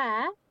all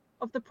aware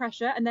of the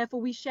pressure, and therefore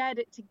we shared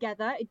it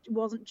together. It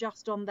wasn't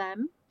just on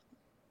them.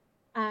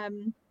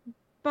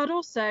 But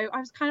also I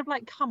was kind of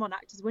like, come on,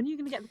 actors, when are you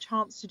going to get the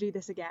chance to do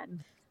this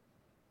again?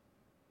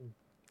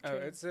 Oh,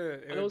 it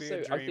would be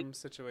a dream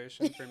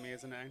situation for me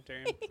as an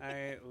actor.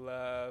 I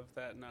love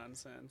that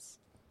nonsense.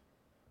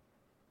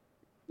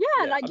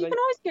 Yeah, like, you can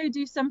always go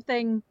do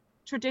something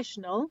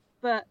traditional,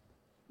 but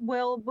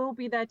we'll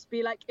be there to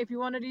be like, if you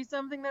want to do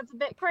something that's a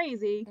bit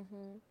crazy,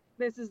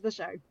 this is the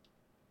show.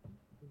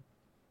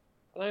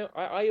 And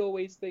I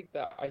always think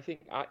that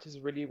actors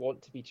really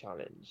want to be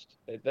challenged,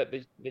 that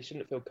they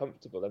shouldn't feel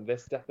comfortable, and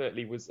this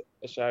definitely was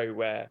a show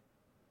where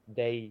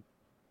they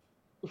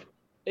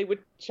were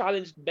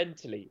challenged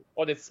mentally,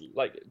 honestly.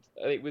 Like,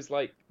 it was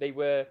like they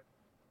were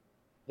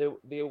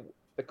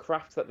the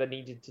craft that they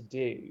needed to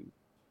do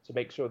to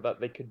make sure that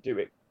they could do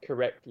it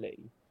correctly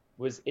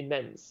was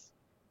immense.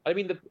 I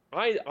mean,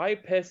 I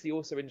personally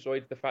also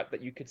enjoyed the fact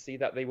that you could see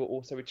that they were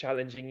also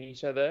challenging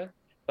each other.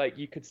 Like,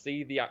 you could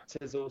see the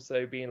actors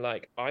also being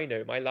like, I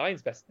know my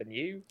lines better than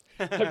you.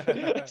 And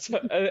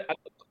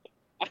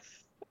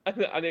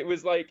it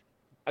was like,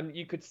 and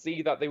you could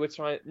see that they were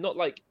trying, not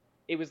like,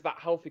 it was that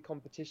healthy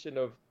competition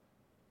of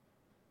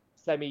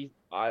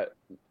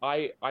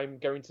I'm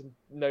going to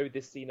know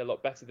this scene a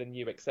lot better than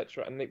you,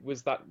 etc. And it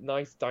was that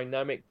nice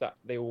dynamic that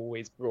they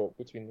always brought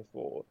between the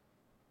 4.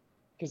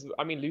 Because,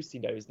 I mean, Lucy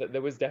knows that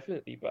there was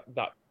definitely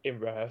that in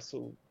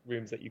rehearsal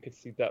rooms that you could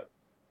see that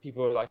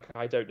people were like,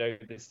 I don't know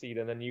this scene,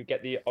 and then you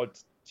get the odd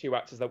 2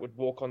 actors that would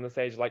walk on the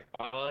stage like,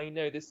 I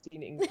know this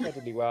scene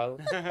incredibly well.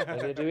 I'm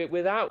going to do it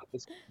without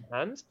this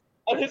hand.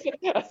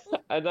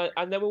 And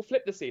then we'll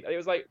flip the scene. And it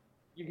was like,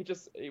 you could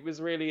just, it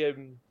was really,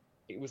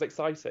 it was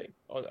exciting,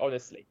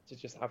 honestly, to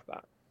just have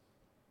that.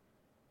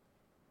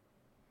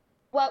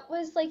 What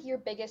was like your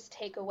biggest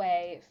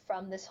takeaway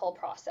from this whole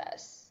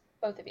process,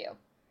 both of you?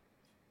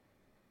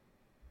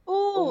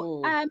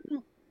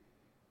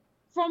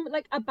 From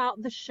like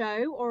about the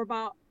show or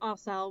about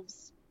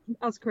ourselves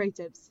as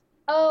creatives?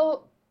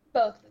 Oh,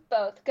 both.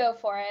 Go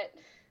for it.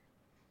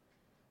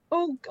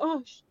 Oh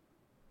gosh,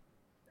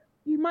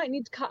 you might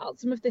need to cut out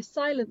some of this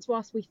silence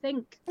whilst we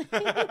think.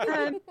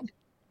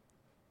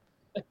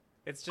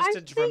 It's just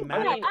a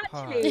dramatic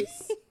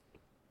pause.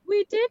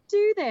 We did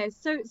do this.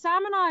 So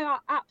Sam and I are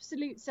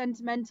absolute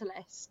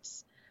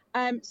sentimentalists.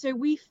 So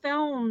we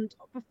filmed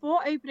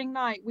before opening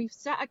night. We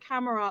set a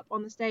camera up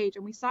on the stage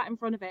and we sat in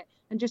front of it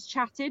and just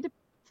chatted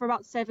for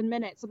about 7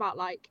 minutes about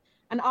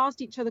and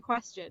asked each other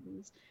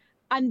questions.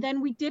 And then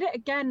we did it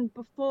again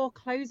before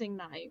closing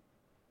night.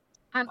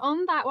 And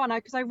on that one,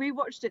 because I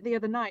rewatched it the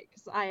other night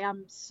because I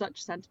am such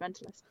a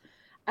sentimentalist.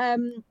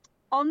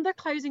 On the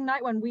closing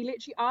night one, we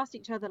literally asked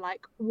each other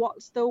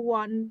what's the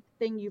one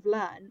thing you've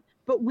learned?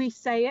 But we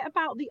say it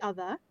about the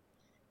other.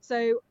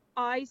 So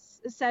I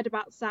said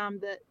about Sam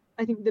that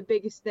I think the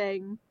biggest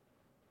thing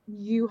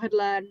you had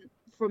learned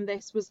from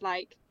this was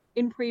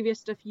in previous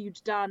stuff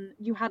you'd done,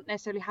 you hadn't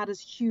necessarily had as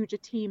huge a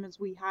team as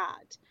we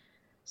had.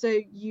 So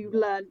you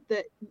learned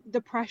that the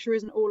pressure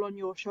isn't all on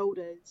your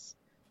shoulders,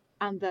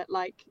 and that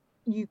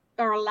you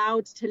are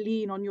allowed to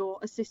lean on your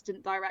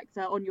assistant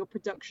director, on your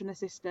production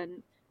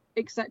assistant,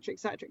 etc.,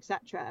 etc.,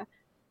 etc.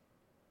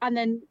 And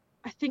then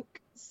I think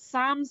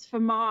Sam's for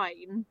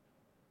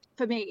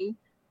me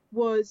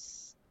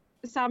was,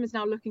 Sam is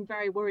now looking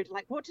very worried,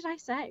 what did I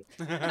say?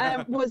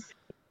 Was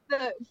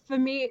that for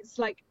me it's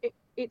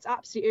it's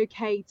absolutely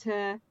okay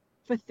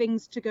for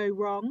things to go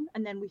wrong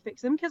and then we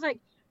fix them, because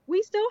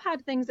we still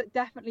had things that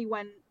definitely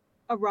went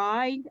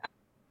awry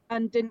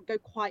and didn't go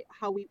quite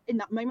how we in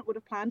that moment would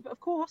have planned, but of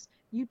course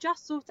you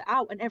just sort it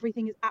out and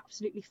everything is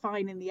absolutely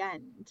fine in the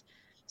end.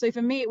 So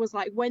for me it was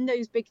when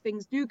those big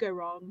things do go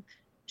wrong,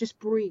 just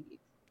breathe.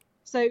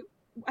 So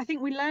I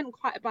think we learned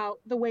quite about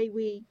the way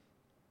we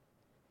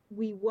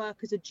we work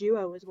as a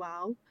duo as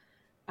well.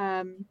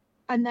 And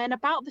then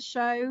about the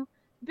show,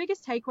 the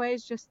biggest takeaway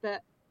is just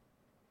that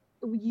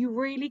you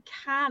really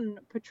can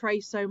portray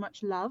so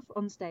much love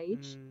on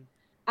stage.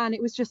 And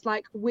it was just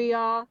like, we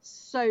are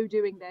so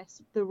doing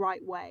this the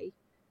right way.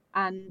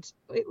 And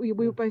we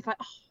were both like,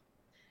 oh,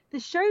 the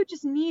show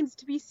just needs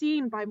to be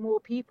seen by more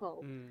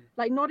people.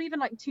 Like, not even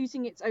like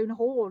tooting its own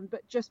horn,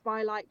 but just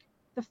by like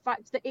the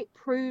fact that it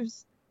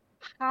proves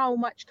how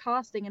much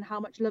casting and how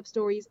much love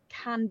stories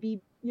can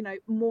be, you know,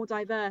 more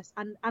diverse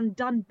and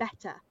done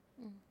better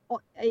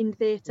in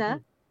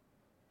theatre.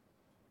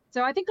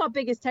 So I think our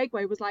biggest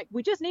takeaway was like,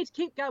 we just need to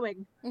keep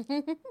going.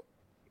 We've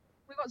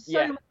got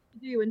so much to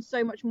do and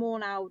so much more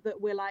now that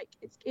we're like,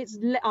 it's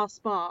lit our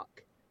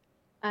spark.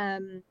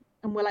 And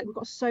we're like, we've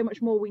got so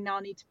much more we now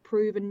need to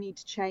prove and need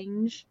to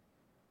change.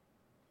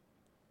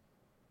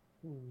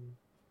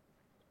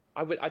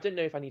 I don't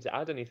know if I need to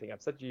add anything. I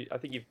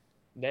think you've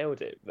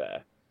nailed it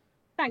there.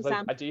 Thanks,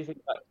 Sam. I do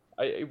think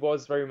that it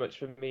was very much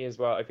for me as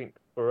well. I think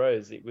for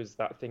us, it was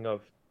that thing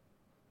of,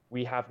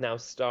 we have now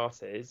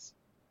started.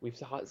 We've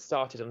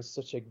started on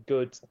such a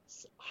good,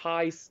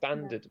 high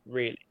standard,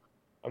 really,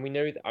 and we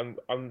know that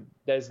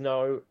there's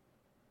no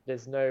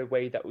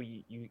way that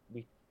we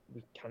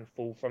can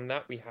fall from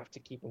that. We have to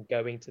keep on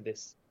going to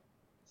this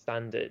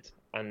standard,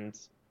 and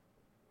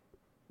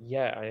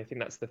I think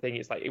that's the thing.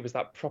 It's like, it was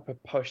that proper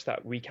push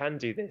that we can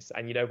do this,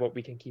 and you know what,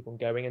 we can keep on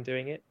going and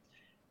doing it,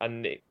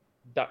 and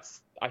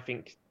that's, I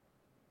think,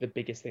 the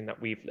biggest thing that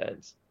we've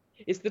learned.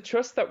 It's the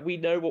trust that we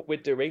know what we're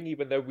doing,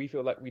 even though we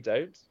feel like we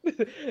don't.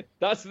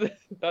 I think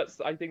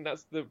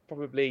that's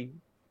probably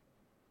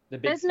the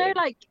big There's thing. no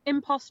like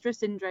imposter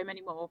syndrome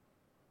anymore.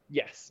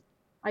 Yes.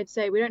 I'd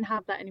say we don't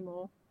have that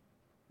anymore.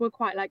 We're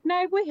quite like,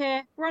 no, we're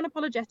here. We're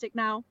unapologetic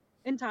now,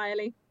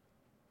 entirely.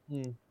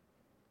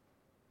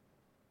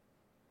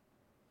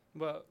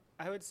 Well,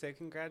 I would say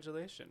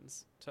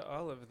congratulations to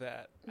all of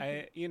that.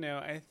 I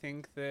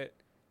think that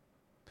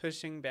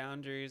pushing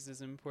boundaries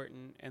is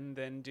important, and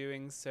then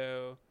doing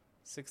so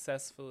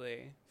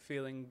successfully,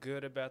 feeling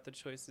good about the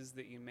choices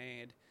that you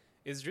made,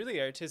 is really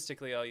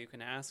artistically all you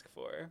can ask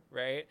for,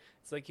 right?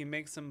 It's like you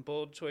make some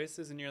bold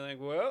choices and you're like,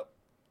 well,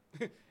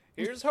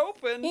 here's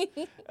hoping.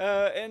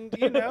 And,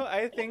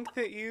 I think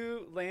that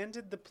you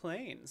landed the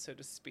plane, so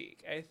to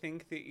speak. I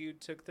think that you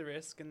took the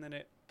risk and then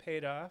it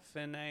paid off,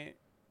 and I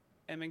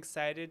am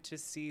excited to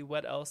see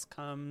what else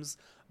comes,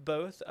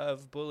 both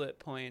of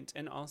Bulletpoint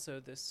and also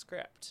this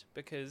script,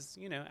 because,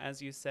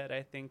 as you said,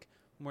 I think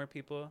more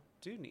people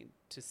do need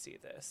to see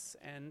this,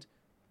 and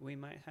we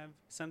might have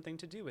something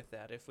to do with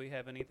that if we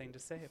have anything to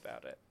say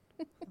about it.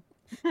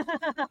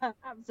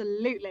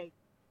 Absolutely.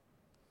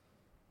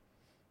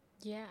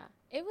 Yeah,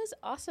 it was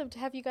awesome to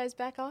have you guys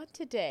back on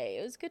today.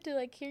 It was good to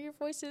like hear your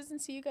voices and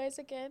see you guys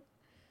again.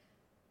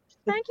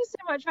 Thank you so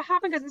much for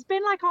having us. It's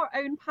been like our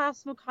own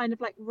personal kind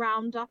of like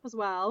roundup as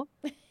well.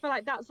 But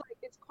like that's like,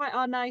 it's quite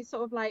our nice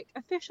sort of like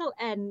official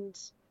end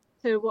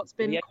to what's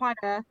been quite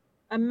a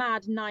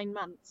mad 9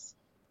 months.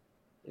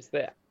 It's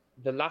the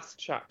last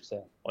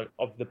chapter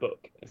of the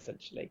book,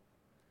 essentially.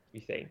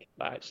 We think,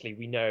 but actually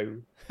we know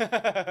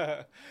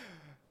where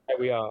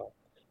we are,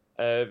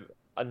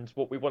 and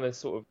what we want to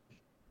sort of,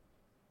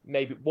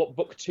 maybe what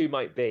book 2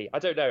 might be. I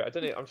don't know.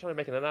 I'm trying to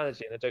make an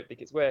analogy and I don't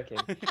think it's working.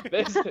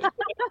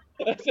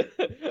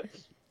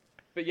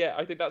 But yeah,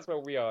 I think that's where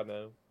we are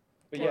now.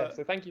 But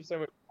so thank you so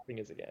much for having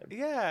us again.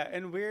 Yeah,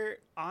 and we're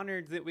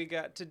honored that we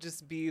got to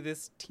just be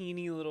this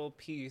teeny little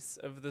piece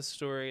of the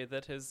story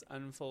that has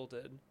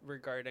unfolded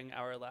regarding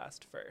our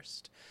last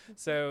first.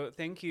 So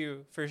thank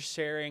you for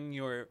sharing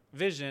your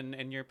vision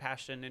and your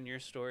passion and your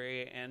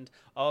story and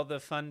all the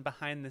fun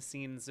behind the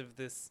scenes of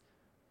this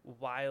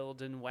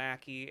wild and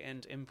wacky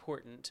and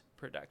important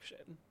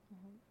production.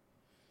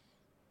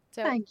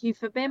 So, thank you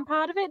for being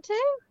part of it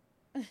too.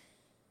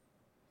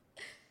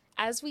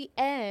 As we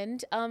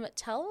end,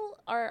 tell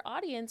our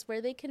audience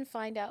where they can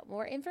find out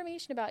more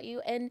information about you,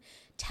 and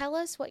tell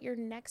us what your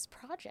next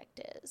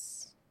project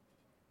is.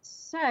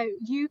 So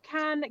you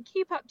can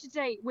keep up to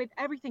date with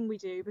everything we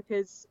do,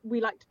 because we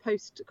like to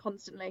post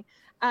constantly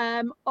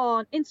on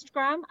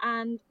Instagram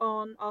and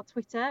on our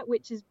Twitter,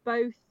 which is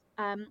both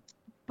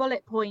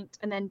Bulletpoint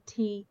and then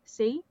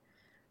TC,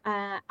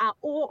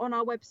 or on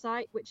our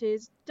website, which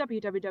is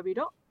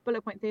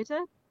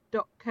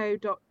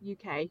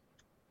www.bulletpointtheatre.co.uk.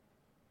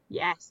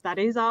 Yes, that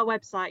is our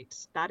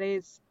website. That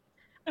is.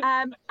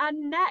 And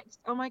next,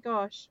 oh my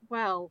gosh,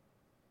 well,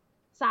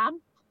 Sam?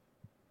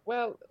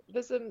 Well,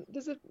 there's a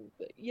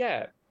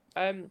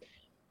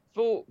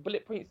for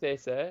Bulletpoint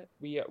Theatre,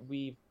 we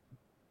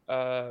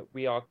are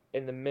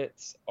in the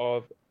midst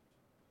of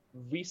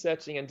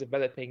researching and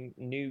developing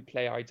new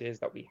play ideas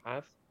that we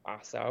have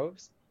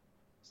ourselves.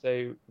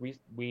 So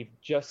we've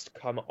just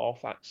come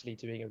off actually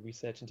doing a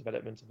research and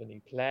development of a new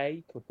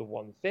play called The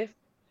 1/5,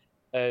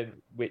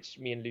 which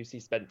me and Lucy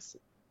spent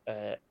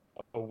a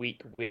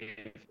week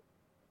with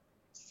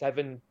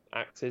 7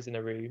 actors in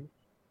a room,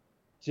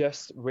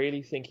 just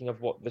really thinking of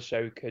what the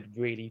show could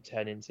really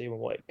turn into and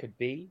what it could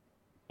be.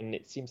 And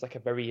it seems like a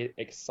very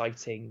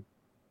exciting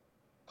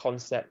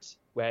concept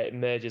where it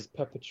merges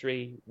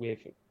puppetry with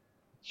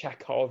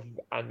Chekhov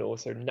and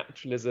also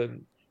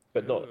naturalism,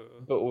 but not,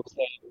 Ooh. but also,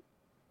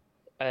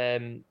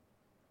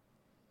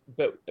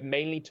 but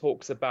mainly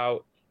talks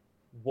about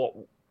what,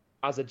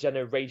 as a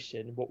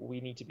generation, what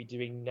we need to be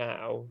doing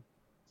now,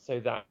 so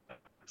that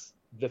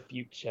the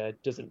future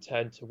doesn't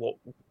turn to what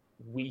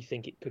we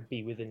think it could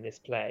be within this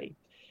play,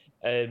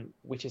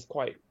 which is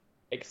quite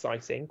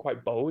exciting,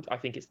 quite bold. I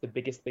think it's the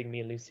biggest thing me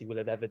and Lucy will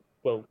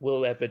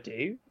ever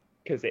do,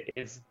 because it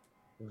is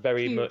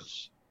very Huge.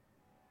 much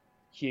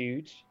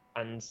huge,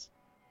 and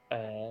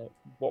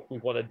what we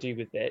want to do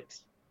with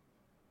it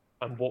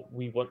and what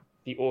we want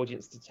the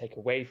audience to take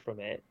away from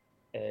it,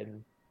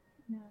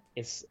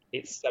 it's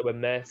so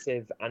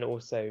immersive, and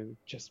also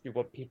just we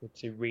want people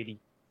to really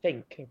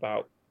think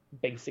about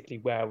basically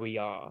where we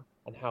are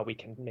and how we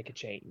can make a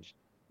change.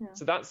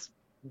 So that's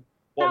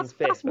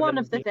That's one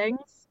of the then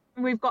things.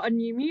 We've got a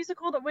new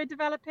musical that we're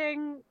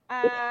developing,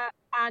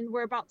 and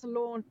we're about to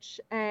launch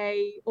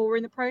or we're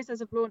in the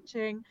process of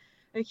launching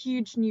a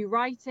huge new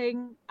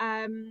writing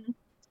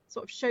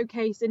sort of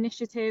showcase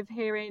initiative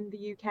here in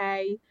the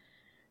UK.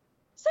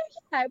 So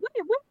yeah,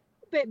 we're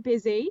a bit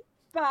busy,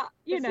 but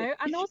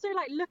and also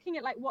like looking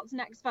at like what's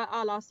next for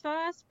Our Last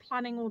First,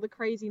 planning all the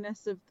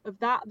craziness of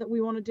that we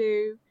want to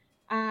do.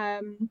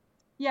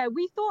 Yeah,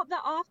 we thought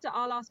that after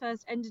Our Last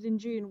First ended in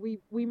June,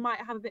 we might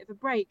have a bit of a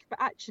break, but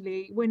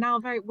actually we're now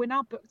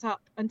booked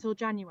up until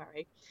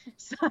January.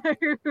 So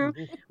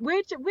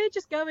we're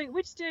just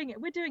doing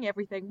it. We're doing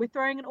everything. We're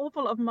throwing an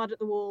awful lot of mud at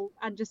the wall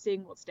and just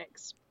seeing what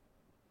sticks.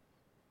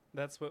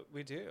 That's what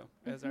we do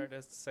as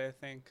artists, I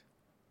think.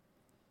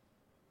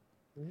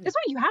 It's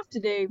what you have to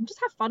do. Just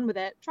have fun with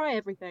it. Try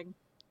everything.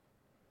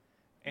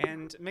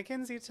 And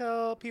Mackenzie,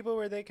 tell people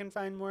where they can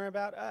find more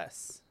about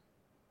us.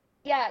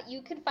 Yeah,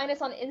 you can find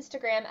us on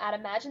Instagram at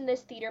Imagine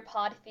This Theater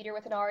Pod, theater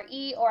with an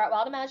R-E, or at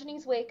Wild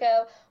Imaginings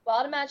Waco,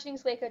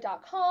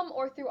 wildimaginingswaco.com,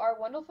 or through our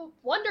wonderful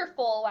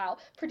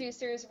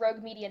producers,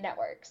 Rogue Media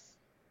Networks.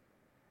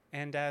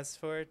 And as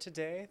for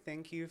today,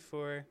 thank you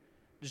for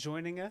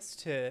joining us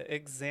to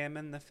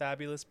examine the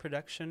fabulous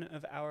production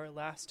of Our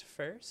Last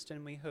First,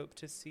 and we hope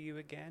to see you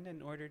again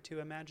in order to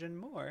imagine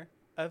more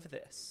of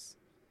this.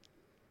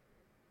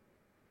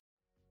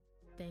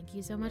 Thank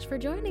you so much for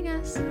joining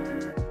us.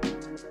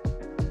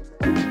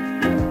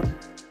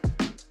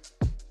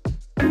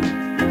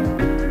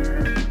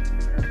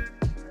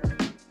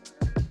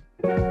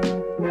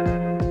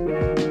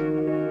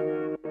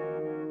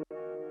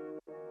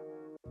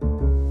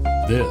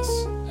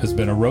 This has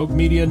been a Rogue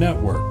Media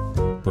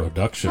Network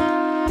production.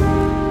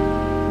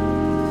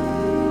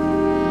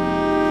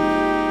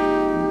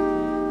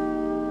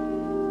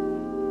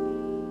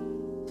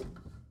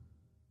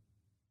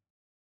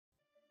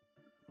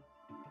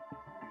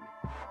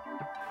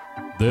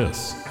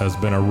 This has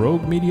been a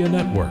Rogue Media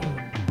Network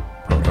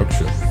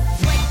production.